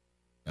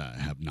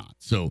have not.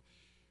 So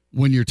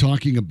when you're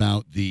talking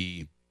about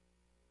and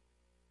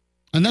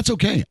that's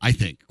okay, I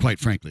think, quite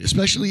frankly,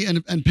 especially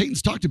and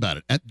Peyton's talked about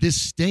it at this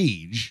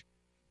stage.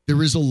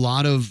 There is a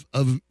lot of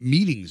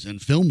meetings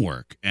and film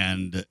work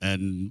and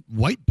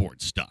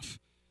whiteboard stuff.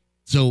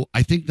 So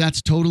I think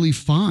that's totally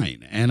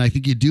fine. And I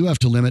think you do have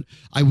to limit.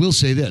 I will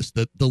say this,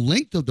 that the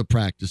length of the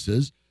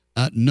practices,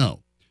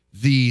 no.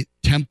 The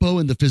tempo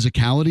and the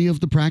physicality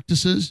of the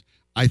practices,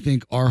 I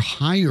think, are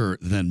higher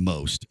than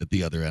most at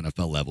the other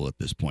NFL level at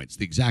this point. It's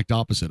the exact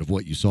opposite of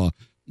what you saw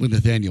with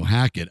Nathaniel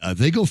Hackett.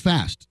 They go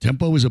fast.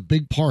 Tempo is a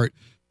big part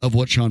of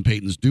what Sean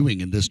Payton's doing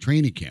in this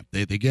training camp.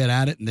 They get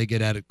at it, and they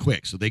get at it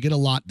quick. So they get a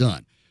lot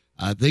done.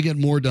 They get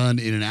more done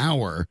in an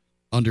hour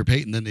under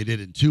Payton than they did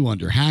in 2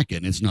 under Hackett,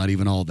 and it's not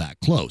even all that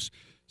close.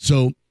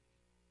 So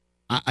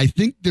I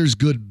think there's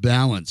good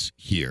balance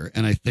here,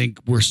 and I think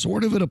we're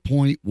sort of at a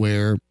point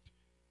where,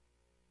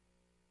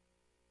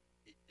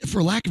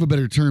 for lack of a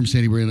better term,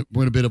 Sandy, we're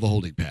in a bit of a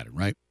holding pattern,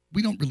 right?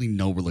 We don't really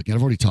know we're looking.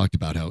 I've already talked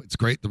about how it's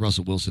great that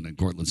Russell Wilson and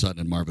Cortland Sutton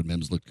and Marvin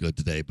Mims looked good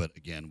today, but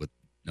again, with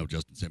no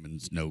Justin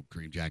Simmons, no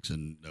Kareem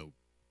Jackson, no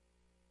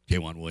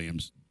K'Wan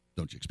Williams,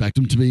 don't you expect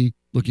them to be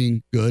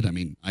looking good? I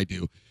mean, I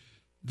do.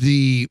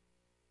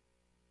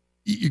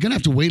 You're going to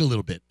have to wait a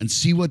little bit and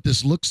see what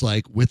this looks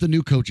like with a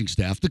new coaching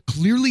staff that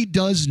clearly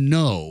does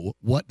know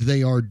what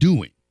they are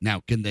doing.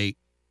 Now, can they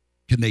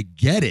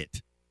get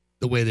it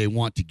the way they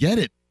want to get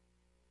it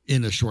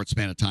in a short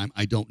span of time?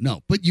 I don't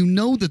know. But you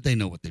know that they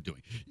know what they're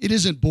doing. It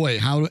isn't, boy,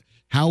 how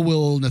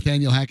will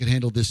Nathaniel Hackett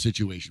handle this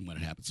situation when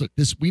it happens? Look,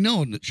 we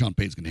know that Sean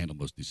Payton's going to handle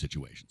most of these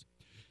situations.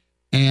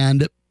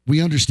 And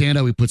we understand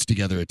how he puts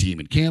together a team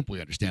in camp. We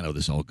understand how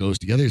this all goes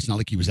together. It's not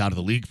like he was out of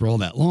the league for all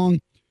that long.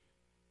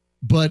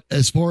 But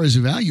as far as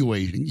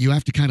evaluating, you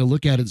have to kind of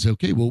look at it and say,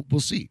 okay, well,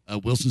 we'll see.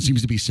 Wilson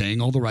seems to be saying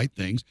all the right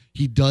things.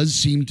 He does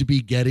seem to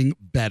be getting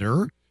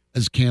better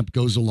as camp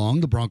goes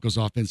along. The Broncos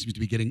offense seems to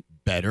be getting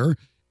better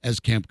as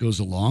camp goes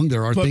along.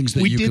 There are things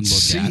that you can look at. We did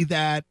see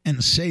that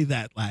and say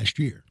that last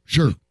year.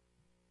 Sure.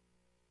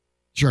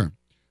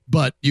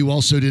 But you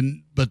also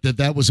didn't, but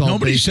that was all.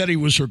 Nobody said he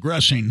was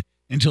regressing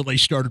until they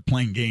started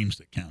playing games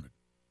that counted.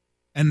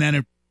 And then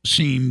it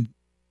seemed,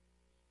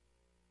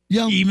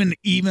 even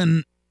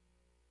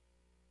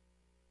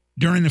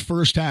during the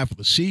first half of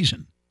the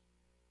season,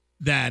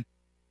 that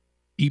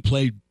he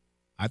played,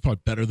 I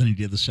thought, better than he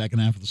did the second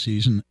half of the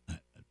season.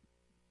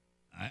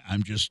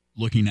 I'm just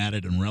looking at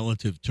it in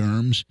relative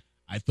terms.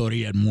 I thought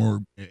he had more.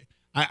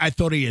 I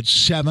thought he had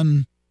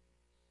 7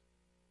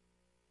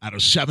 out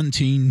of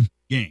 17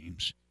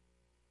 games.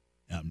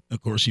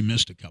 Of course, he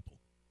missed a couple.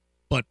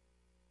 But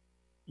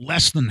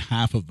less than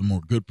half of them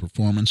were good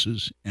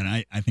performances. And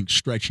I think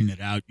stretching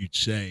it out, you'd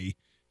say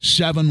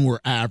 7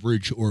 were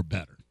average or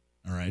better.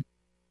 All right?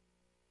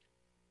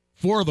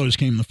 4 of those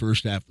came in the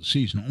first half of the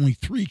season. Only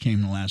 3 came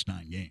in the last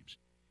 9 games.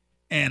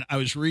 And I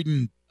was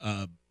reading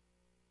a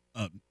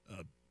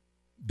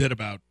bit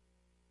about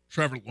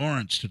Trevor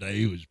Lawrence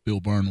today, who is Bill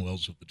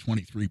Barnwell's of the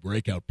 23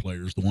 breakout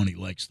players, the one he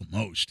likes the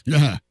most,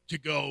 to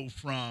go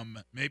from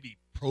maybe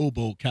Pro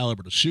Bowl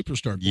caliber to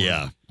superstar.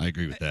 Yeah, I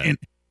agree with that.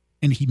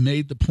 And he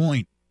made the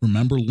point,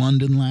 remember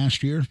London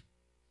last year?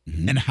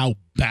 Mm-hmm. And how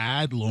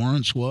bad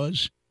Lawrence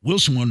was?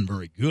 Wilson wasn't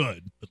very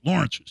good, but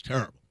Lawrence was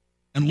terrible.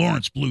 And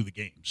Lawrence blew the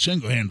game,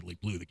 single-handedly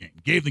blew the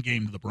game, gave the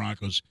game to the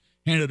Broncos,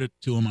 handed it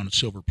to him on a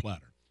silver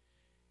platter.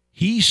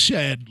 He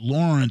said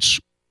Lawrence,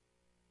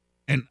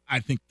 and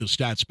I think the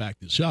stats back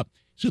this up,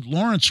 he said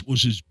Lawrence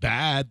was as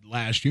bad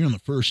last year in the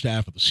first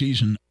half of the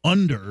season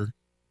under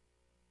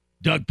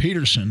Doug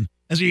Peterson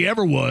as he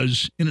ever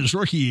was in his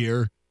rookie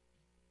year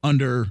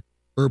under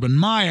Urban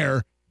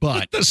Meyer.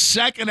 But the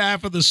second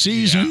half of the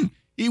season,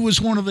 he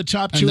was one of the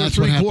top 2 or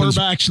 3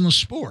 quarterbacks in the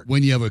sport.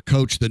 When you have a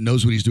coach that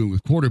knows what he's doing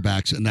with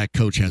quarterbacks, and that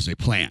coach has a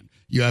plan.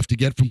 You have to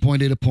get from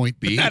point A to point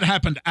B. But that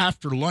happened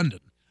after London.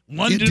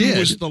 London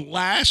was the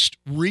last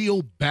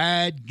real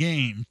bad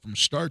game from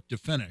start to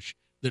finish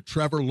that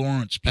Trevor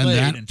Lawrence played.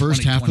 And that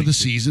first half of the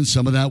season,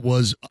 some of that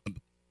was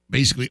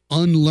basically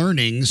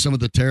unlearning some of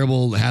the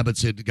terrible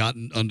habits he'd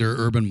gotten under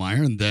Urban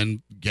Meyer and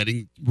then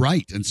getting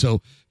right. And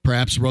so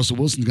perhaps Russell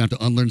Wilson's got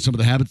to unlearn some of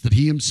the habits that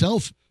he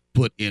himself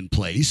put in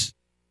place.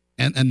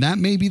 And that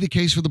may be the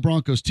case for the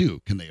Broncos,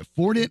 too. Can they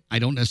afford it? I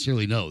don't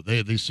necessarily know.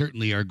 They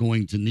certainly are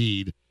going to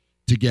need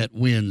to get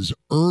wins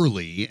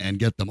early and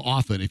get them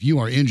often. If you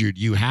are injured,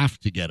 you have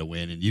to get a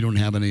win, and you don't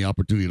have any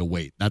opportunity to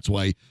wait. That's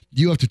why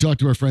you have to talk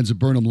to our friends at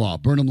Burnham Law.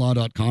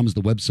 BurnhamLaw.com is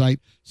the website.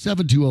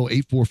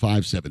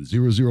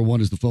 720-845-7001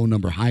 is the phone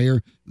number.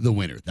 Hire the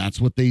winner. That's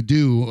what they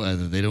do.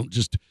 They don't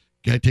just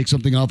take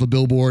something off a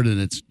billboard and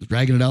it's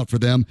dragging it out for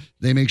them,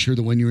 they make sure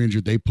that when you're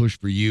injured, they push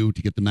for you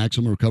to get the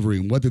maximum recovery,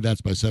 and whether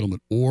that's by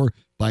settlement or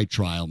by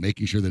trial,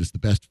 making sure that it's the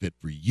best fit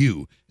for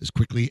you as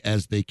quickly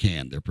as they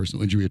can. Their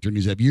personal injury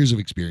attorneys have years of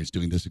experience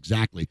doing this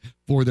exactly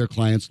for their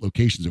clients.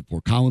 Locations in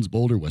Fort Collins,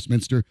 Boulder,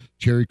 Westminster,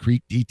 Cherry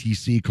Creek,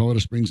 DTC, Colorado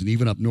Springs, and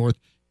even up north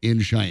in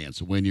Cheyenne.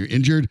 So when you're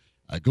injured,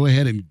 go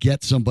ahead and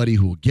get somebody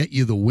who will get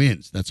you the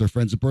wins. That's our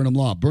friends at Burnham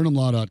Law.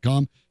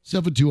 BurnhamLaw.com,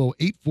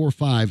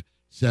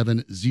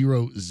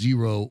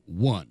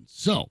 720-845-7001.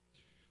 So,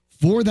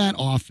 for that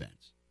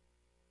offense,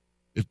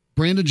 if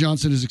Brandon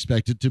Johnson is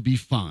expected to be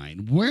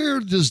fine, where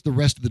does the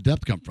rest of the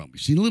depth come from?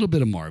 We've seen a little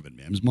bit of Marvin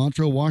Mims.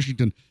 Montrell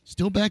Washington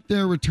still back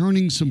there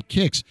returning some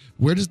kicks.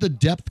 Where does the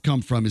depth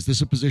come from? Is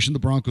this a position the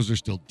Broncos are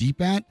still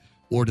deep at,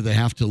 or do they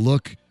have to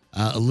look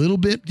a little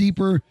bit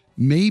deeper,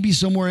 maybe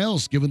somewhere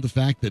else, given the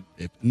fact that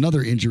if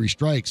another injury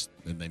strikes,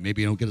 then they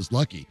maybe don't get as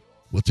lucky?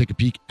 We'll take a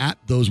peek at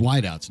those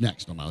wideouts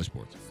next on Mile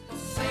Sports.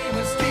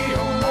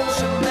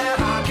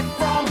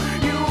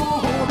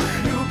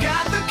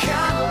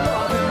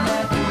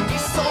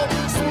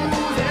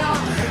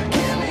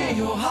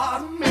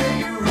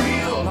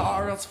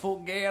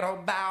 Forget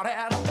about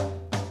it.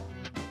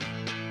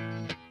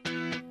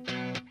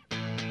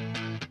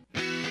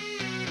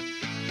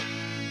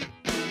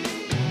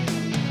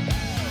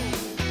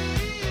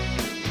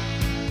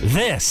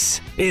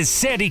 This is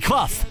Sandy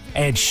Clough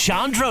and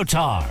Sean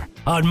Drotar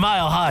on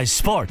Mile High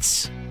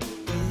Sports.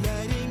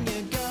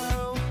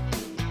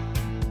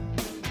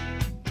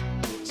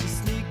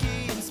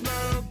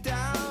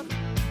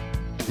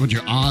 What's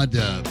your odd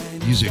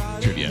music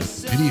trivia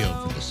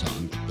video for the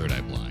song Third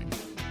Eye Blind?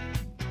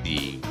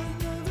 The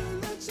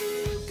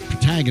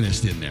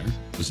protagonist in there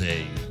was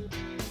a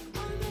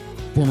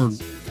former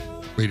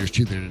Raiders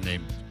cheerleader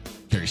named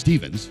Carrie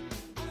Stevens,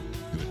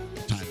 who at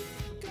the time,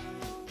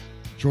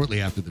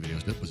 shortly after the video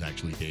was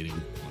actually dating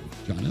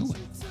John Elway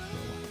for a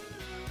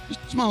while. Just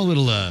a small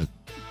little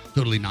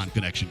totally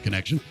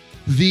connection.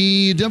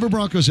 The Denver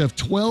Broncos have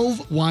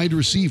 12 wide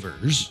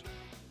receivers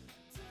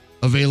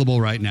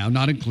available right now,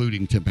 not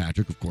including Tim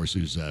Patrick, of course,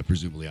 who's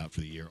presumably out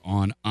for the year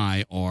on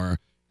IR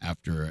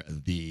after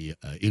the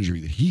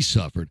injury that he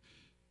suffered.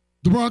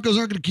 The Broncos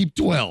aren't going to keep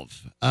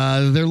 12.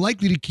 They're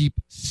likely to keep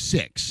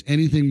 6.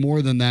 Anything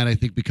more than that, I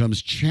think,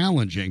 becomes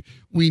challenging.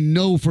 We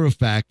know for a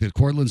fact that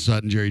Cortland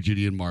Sutton, Jerry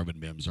Jeudy, and Marvin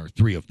Mims are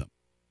 3 of them.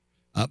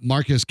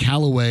 Marquez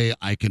Callaway,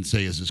 I can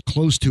say, is as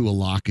close to a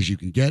lock as you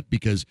can get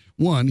because,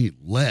 one, he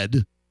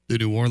led the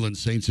New Orleans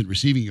Saints in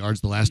receiving yards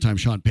the last time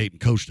Sean Payton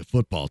coached a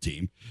football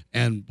team.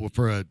 And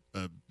for a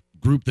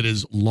group that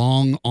is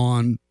long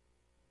on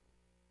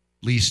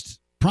least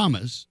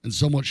promise and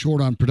somewhat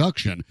short on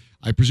production,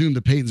 I presume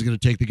that Payton's going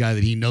to take the guy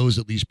that he knows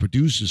at least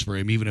produces for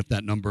him, even if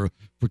that number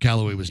for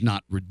Callaway was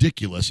not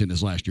ridiculous in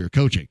his last year of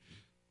coaching.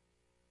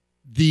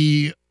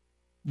 The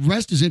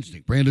rest is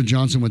interesting. Brandon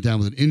Johnson went down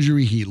with an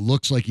injury. He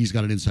looks like he's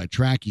got an inside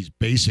track. He's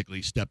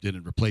basically stepped in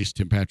and replaced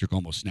Tim Patrick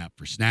almost snap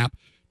for snap.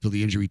 Till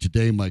the injury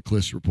today, Mike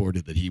Kliss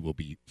reported that he will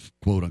be,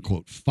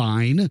 quote-unquote,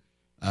 fine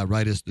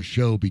right as the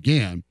show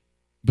began.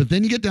 But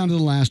then you get down to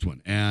the last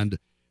one, and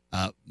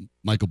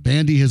Michael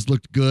Bandy has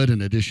looked good.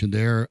 In addition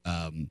there,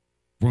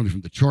 formerly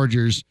from the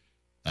Chargers,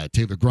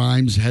 Taylor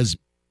Grimes has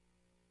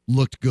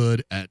looked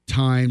good at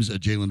times.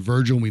 Jalen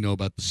Virgil, we know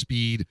about the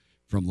speed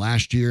from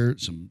last year,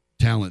 some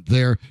talent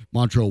there.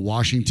 Montrell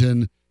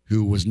Washington,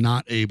 who was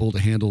not able to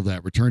handle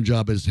that return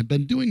job, has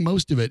been doing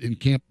most of it in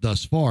camp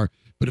thus far.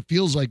 But it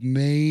feels like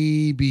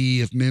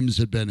maybe if Mims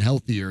had been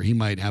healthier, he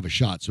might have a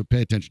shot. So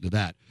pay attention to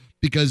that,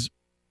 because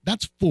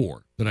that's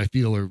 4 that I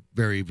feel are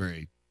very,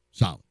 very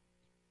solid.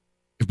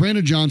 If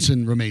Brandon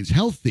Johnson remains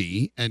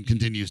healthy and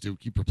continues to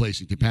keep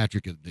replacing Tim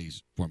Patrick in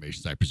these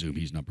formations, I presume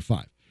he's number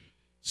 5.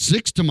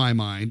 6, to my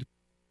mind,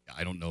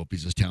 I don't know if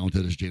he's as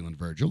talented as Jalen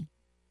Virgil.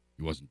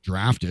 He wasn't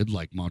drafted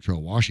like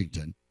Montrell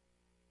Washington.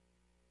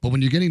 But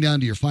when you're getting down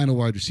to your final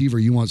wide receiver,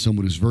 you want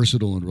someone who's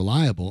versatile and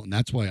reliable. And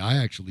that's why I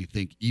actually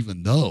think,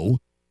 even though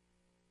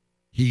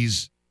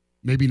he's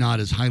maybe not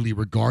as highly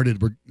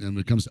regarded when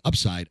it comes to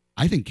upside,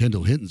 I think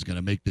Kendall Hinton's going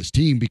to make this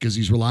team because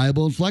he's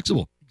reliable and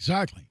flexible.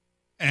 Exactly.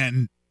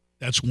 And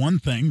that's one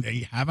thing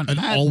they haven't and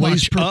had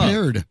always much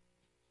prepared of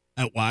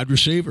at wide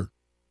receiver.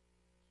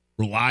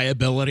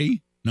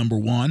 Reliability, number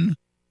 1,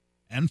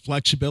 and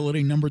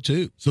flexibility, number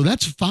 2. So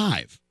that's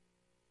 5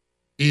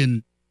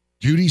 in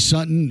Jeudy,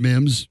 Sutton,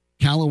 Mims,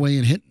 Callaway,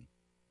 and Hinton.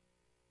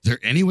 Is there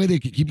any way they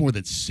could keep more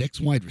than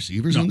 6 wide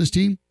receivers on this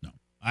team? No,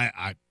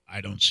 I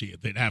don't see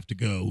it. They'd have to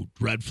go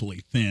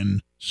dreadfully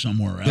thin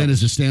somewhere else. Then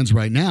as it stands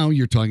right now,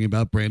 you're talking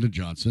about Brandon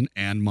Johnson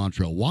and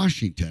Montrell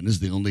Washington as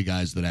the only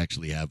guys that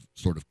actually have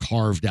sort of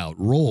carved out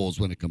roles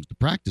when it comes to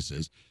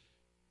practices.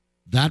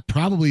 That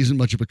probably isn't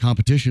much of a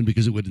competition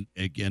because it would,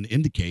 again,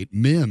 indicate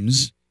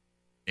Mims,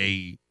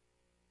 a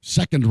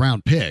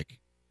second-round pick,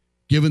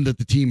 given that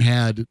the team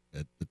had,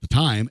 at the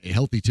time, a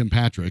healthy Tim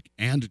Patrick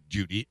and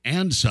Jeudy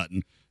and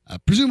Sutton.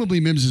 Presumably,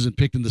 Mims isn't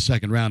picked in the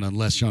second round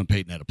unless Sean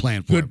Payton had a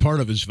plan for him. Good part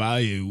of his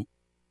value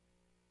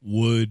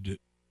would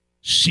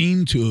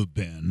seem to have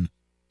been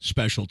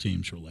special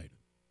teams related.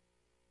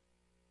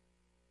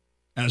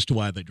 as to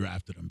why they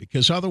drafted him,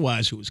 because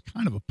otherwise it was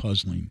kind of a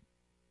puzzling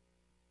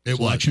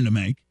selection to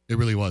make. It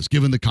really was,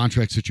 given the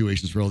contract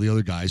situations for all the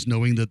other guys,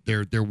 knowing that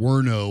there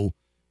were no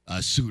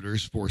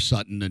suitors for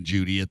Sutton and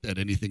Judy at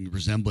anything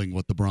resembling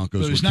what the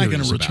Broncos were curious about. He's not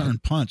going to return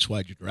punts.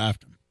 Why'd you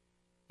draft him?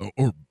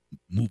 Or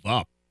move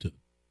up to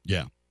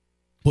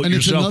and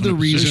it's another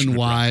reason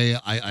why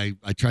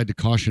I tried to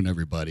caution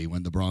everybody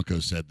when the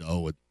Broncos said,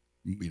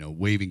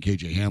 waiving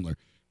KJ Hamler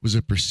was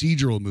a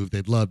procedural move.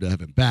 They'd love to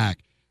have him back.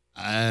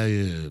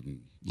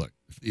 Look,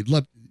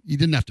 you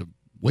didn't have to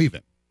waive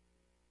him.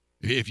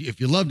 If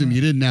you loved him, you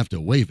didn't have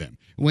to waive him.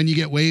 When you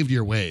get waived,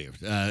 you're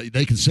waived.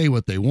 They can say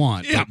what they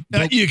want. Yeah,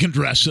 but you can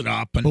dress it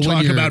up and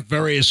talk about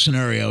various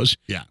scenarios.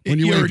 Yeah,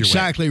 you're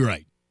exactly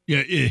right.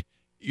 Yeah,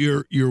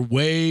 you're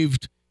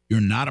waived. You're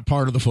not a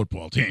part of the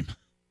football team.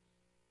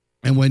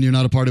 And when you're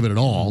not a part of it at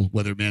all,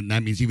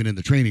 that means even in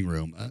the training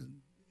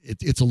room,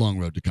 it's a long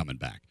road to coming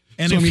back.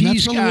 And if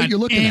he's got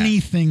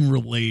anything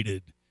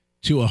related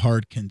to a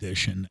heart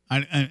condition,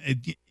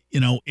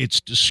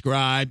 it's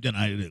described,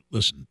 and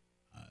listen,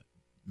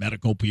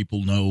 medical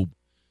people know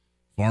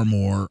far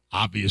more,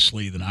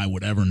 obviously, than I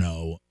would ever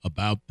know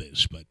about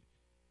this, but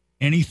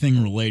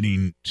anything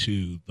relating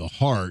to the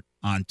heart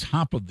on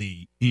top of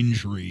the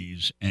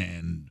injuries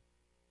and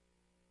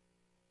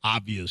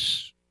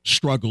obvious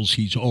struggles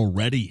he's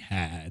already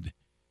had,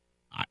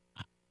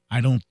 I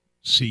don't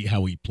see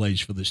how he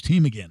plays for this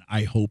team again.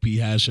 I hope he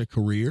has a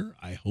career.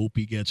 I hope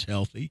he gets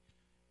healthy.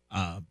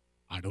 I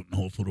don't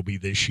know if it'll be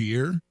this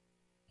year.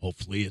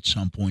 Hopefully at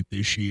some point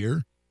this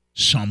year,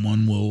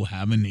 someone will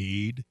have a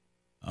need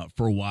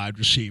for a wide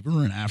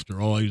receiver. And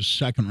after all, he's a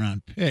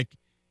second-round pick.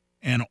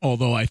 And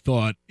although I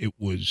thought it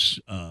was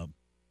a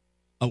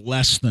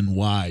less than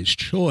wise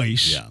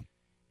choice,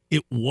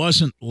 it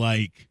wasn't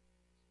like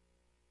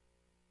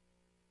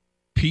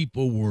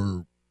people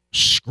were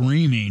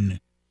screaming,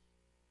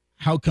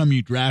 how come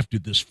you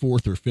drafted this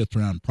 4th or 5th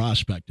round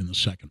prospect in the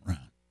second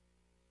round?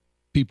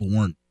 People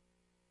weren't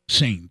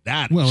saying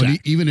that. Well,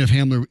 even if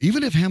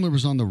Hamler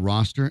was on the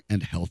roster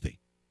and healthy,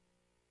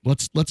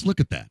 let's look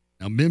at that.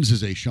 Now, Mims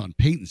is a Sean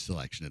Payton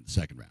selection in the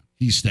second round.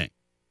 He's staying.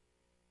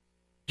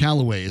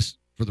 Callaway is,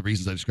 for the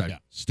reasons I described,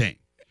 staying.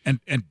 And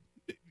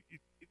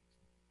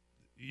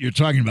you're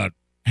talking about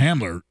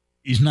Hamler.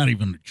 He's not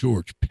even a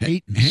George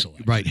Payton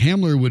selection. Right.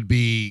 Hamler wouldn't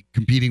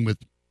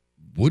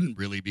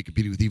really be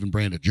competing with even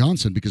Brandon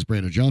Johnson, because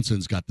Brandon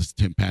Johnson's got this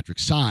Tim Patrick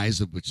size,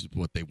 which is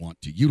what they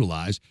want to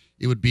utilize.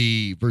 It would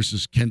be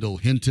versus Kendall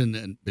Hinton,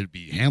 and it'd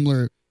be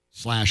Hamler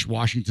 /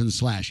 Washington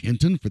 /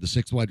 Hinton for the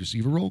 6th wide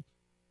receiver role.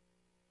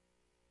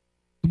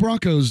 The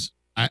Broncos,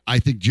 I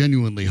think,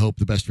 genuinely hope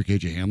the best for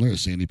KJ Hamler, as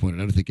Sandy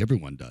pointed out. I think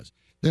everyone does.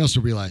 They also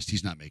realized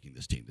he's not making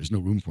this team. There's no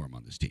room for him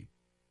on this team.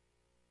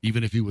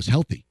 Even if he was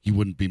healthy, he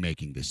wouldn't be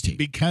making this team.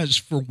 Because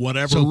for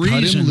whatever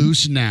reason, cut him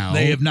loose now.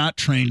 They have not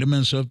trained him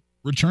as a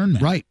return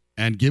man. Right.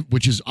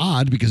 Which is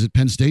odd, because at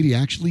Penn State he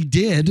actually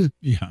did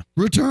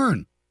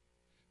return.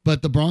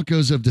 But the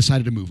Broncos have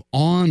decided to move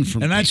on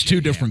from And that's KJ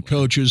two different Hamler.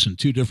 coaches and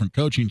two different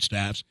coaching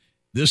staffs.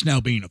 This now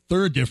being a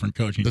third different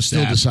coaching staff.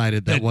 Still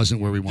decided that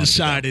wasn't where we wanted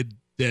decided to go.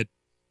 That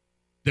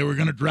they were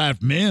going to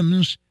draft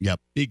Mims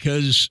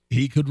because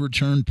he could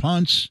return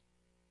punts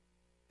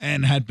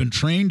and had been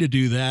trained to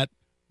do that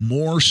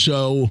more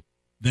so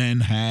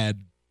than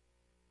had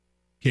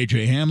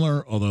KJ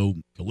Hamler, although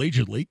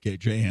collegiately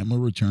KJ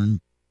Hamler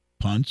returned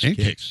punts, and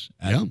kicks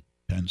at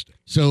Penn State.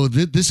 So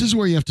this is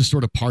where you have to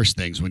sort of parse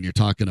things when you're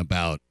talking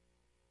about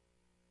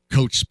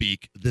coach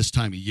speak this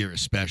time of year,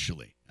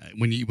 especially.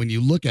 When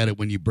you look at it,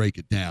 when you break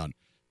it down,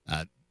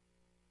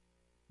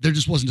 there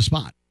just wasn't a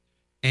spot.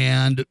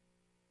 And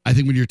I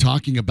think when you're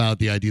talking about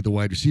the idea of the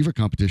wide receiver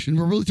competition,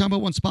 we're really talking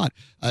about one spot.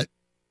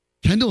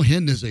 Kendall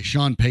Hinton is a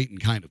Sean Payton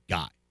kind of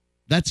guy.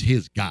 That's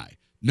his guy.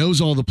 Knows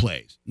all the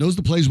plays. Knows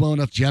the plays well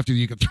enough, Jeff, that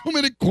you can throw him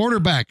in at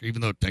quarterback, even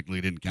though technically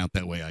it didn't count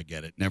that way. I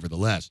get it.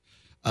 Nevertheless,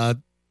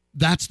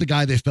 that's the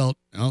guy they felt,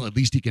 well, at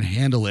least he can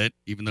handle it,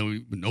 even though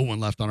no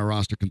one left on a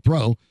roster can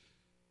throw.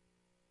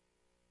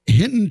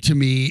 Hinton, to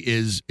me,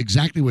 is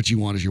exactly what you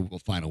want as your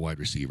final wide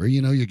receiver.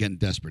 You know, you're getting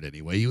desperate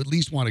anyway. You at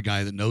least want a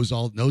guy that knows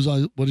all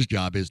what his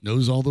job is,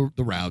 knows all the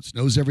routes,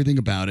 knows everything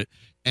about it,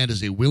 and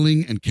is a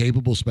willing and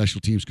capable special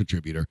teams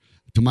contributor.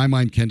 To my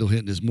mind, Kendall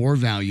Hinton is more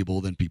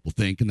valuable than people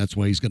think, and that's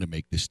why he's going to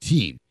make this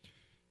team.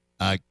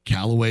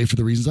 Callaway, for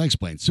the reasons I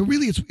explained. So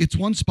really, it's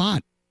one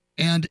spot,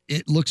 and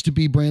it looks to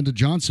be Brandon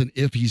Johnson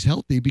if he's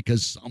healthy,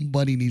 because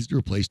somebody needs to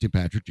replace Tim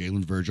Patrick.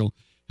 Jalen Virgil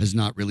has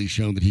not really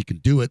shown that he can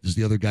do it. As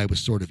the other guy was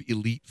sort of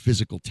elite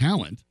physical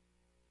talent.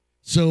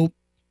 So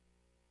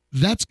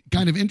that's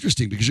kind of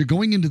interesting, because you're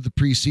going into the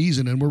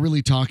preseason and we're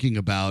really talking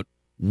about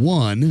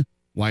one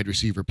wide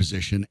receiver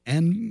position,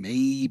 and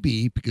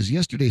maybe, because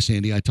yesterday,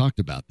 Sandy, I talked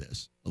about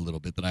this a little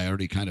bit, that I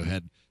already kind of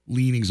had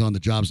leanings on the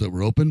jobs that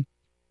were open.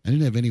 I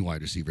didn't have any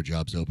wide receiver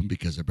jobs open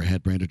because I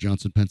had Brandon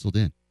Johnson penciled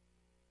in.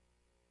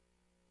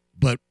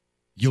 But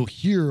you'll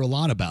hear a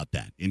lot about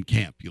that in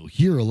camp. You'll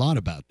hear a lot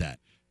about that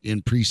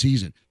in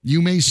preseason.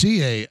 You may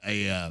see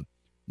a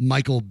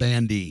Michael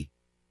Bandy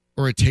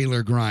or a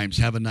Taylor Grimes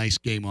have a nice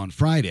game on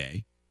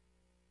Friday,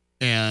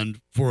 And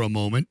for a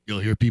moment,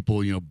 you'll hear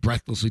people,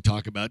 breathlessly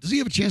talk about, does he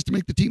have a chance to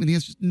make the team? And the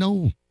answer is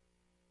no.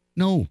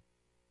 No,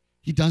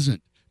 he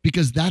doesn't.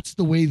 Because that's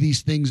the way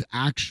these things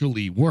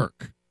actually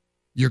work.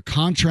 Your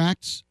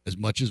contracts, as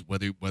much as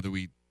whether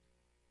we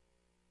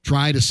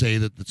try to say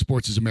that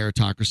sports is a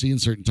meritocracy, and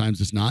certain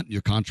times it's not, and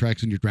your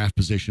contracts and your draft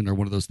position are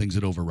one of those things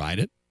that override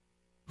it.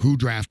 Who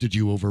drafted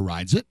you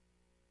overrides it.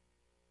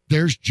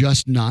 There's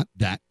just not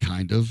that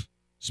kind of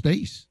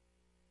space.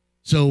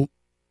 So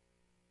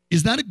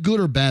is that a good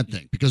or bad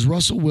thing? Because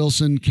Russell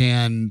Wilson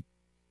can,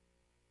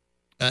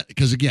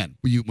 because again,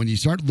 when you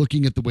start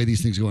looking at the way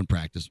these things go in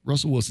practice,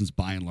 Russell Wilson's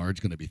by and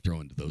large going to be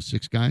thrown to those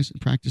 6 guys in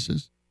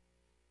practices,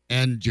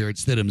 and Jarrett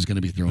Stidham is going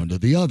to be thrown to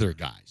the other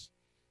guys.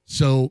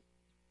 So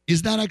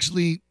is that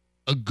actually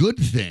a good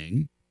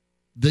thing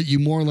that you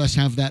more or less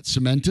have that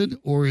cemented,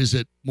 or is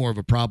it more of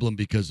a problem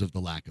because of the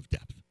lack of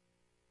depth?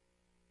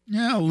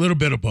 Yeah, a little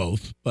bit of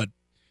both, but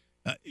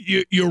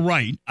you're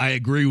right. I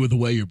agree with the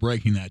way you're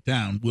breaking that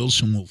down.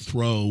 Wilson will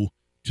throw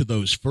to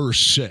those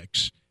first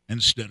 6, and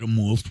Stidham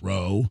will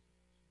throw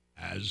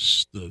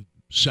as the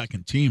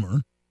second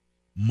teamer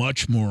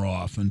much more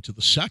often to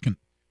the second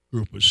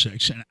group of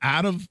 6. And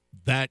out of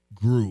that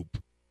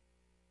group,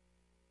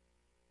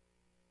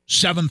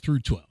 7 through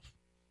 12,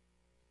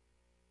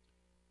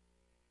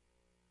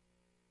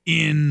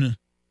 in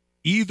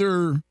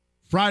either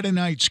Friday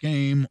night's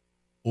game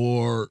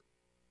or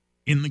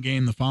in the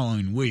game the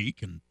following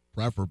week, and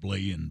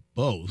preferably in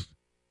both,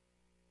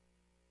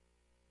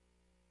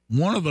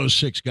 one of those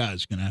 6 guys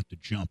is going to have to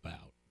jump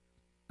out.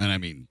 And I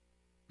mean,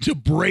 to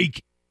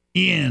break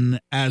in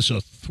as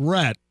a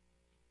threat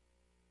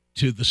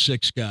to the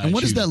 6 guys. And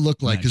what does that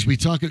look like? Because we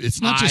talk, it's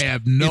not just, I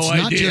have no idea.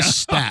 It's not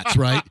just stats,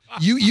 right?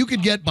 You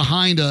could get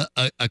behind a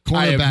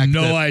cornerback. I have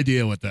no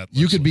idea what that looks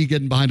You could like. be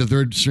getting behind a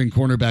third string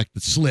cornerback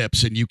that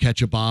slips and you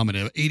catch a bomb and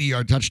an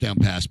 80-yard touchdown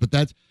pass. But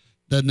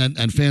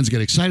and fans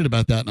get excited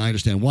about that, and I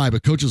understand why.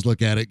 But coaches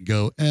look at it and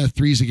go,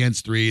 3's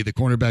against 3. The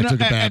cornerback took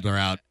a battler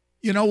out.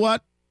 You know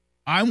what?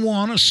 I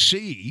want to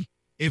see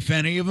if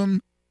any of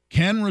them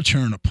can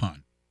return a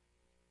punt.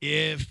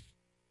 If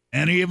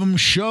any of them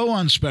show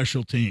on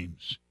special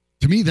teams.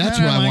 To me, that's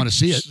where I want to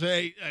see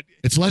it.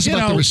 It's less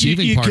about the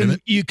receiving part of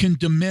it. You can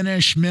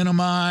diminish,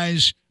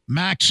 minimize,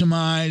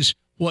 maximize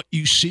what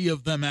you see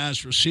of them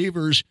as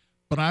receivers,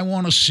 but I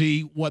want to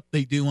see what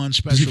they do on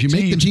special teams. If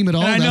you make the team at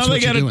all, that's what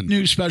you're doing. I know they got a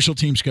new special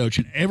teams coach,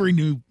 and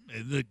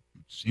they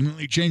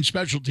seemingly change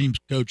special teams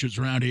coaches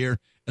around here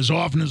as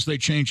often as they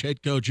change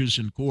head coaches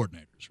and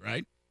coordinators,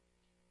 right?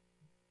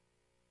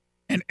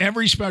 And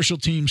every special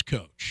teams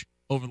coach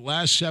over the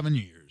last 7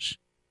 years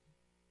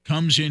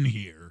comes in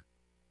here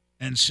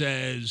and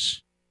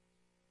says,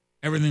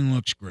 everything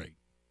looks great.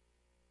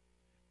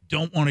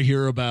 Don't want to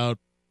hear about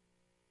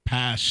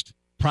past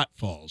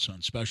pratfalls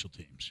on special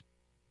teams.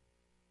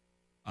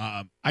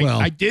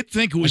 I did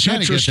think it was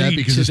interesting get that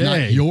because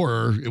today.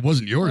 it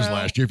wasn't yours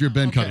last year. If you're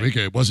Ben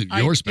Kotwica, it wasn't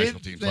your special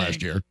teams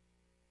last year.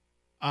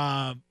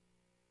 Not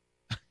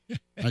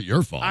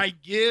your fault. I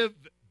give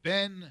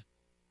Ben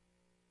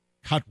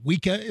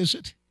Kotwica, is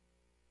it?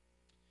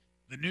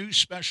 The new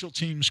special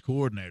teams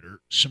coordinator,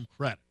 some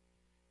credit,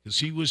 because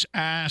he was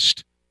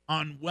asked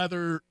on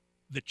whether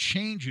the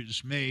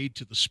changes made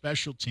to the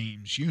special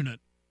teams unit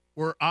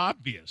were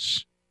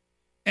obvious.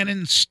 And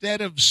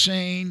instead of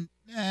saying,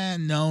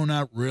 no,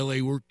 not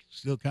really, we're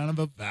still kind of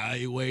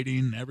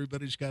evaluating,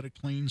 everybody's got a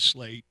clean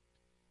slate,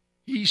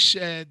 he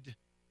said,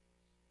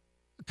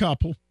 a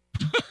couple.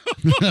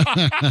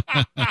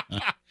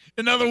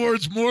 In other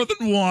words, more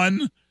than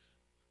one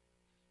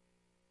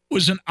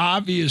was an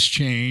obvious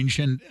change.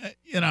 And,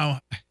 I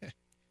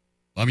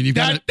mean,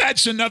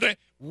 that's another.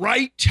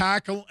 Right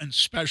tackle and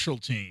special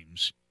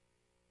teams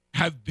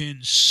have been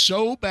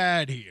so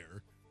bad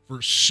here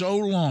for so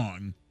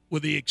long,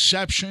 with the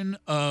exception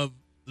of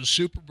the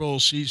Super Bowl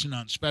season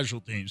on special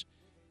teams.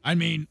 I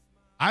mean,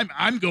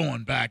 I'm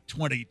going back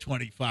 20,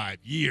 25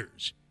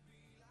 years.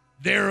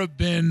 There have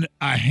been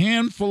a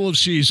handful of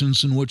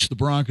seasons in which the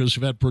Broncos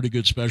have had pretty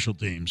good special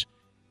teams.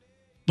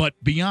 But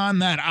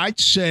beyond that, I'd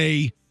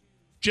say,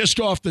 just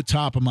off the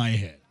top of my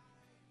head,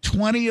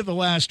 20 of the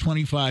last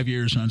 25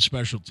 years on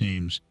special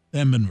teams, they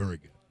haven't been very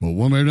good. Well,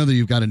 one way or another,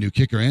 you've got a new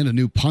kicker and a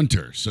new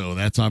punter, so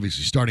that's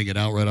obviously starting it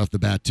out right off the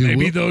bat, too.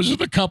 Maybe those are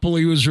the couple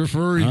he was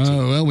referring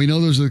to. Well, we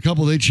know those are the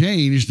couple they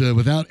changed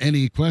without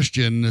any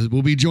question.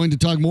 We'll be joined to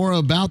talk more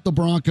about the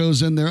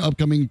Broncos and their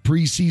upcoming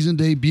preseason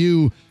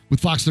debut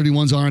with Fox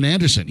 31's Aaron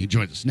Anderson. He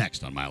joins us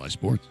next on Mile High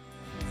Sports.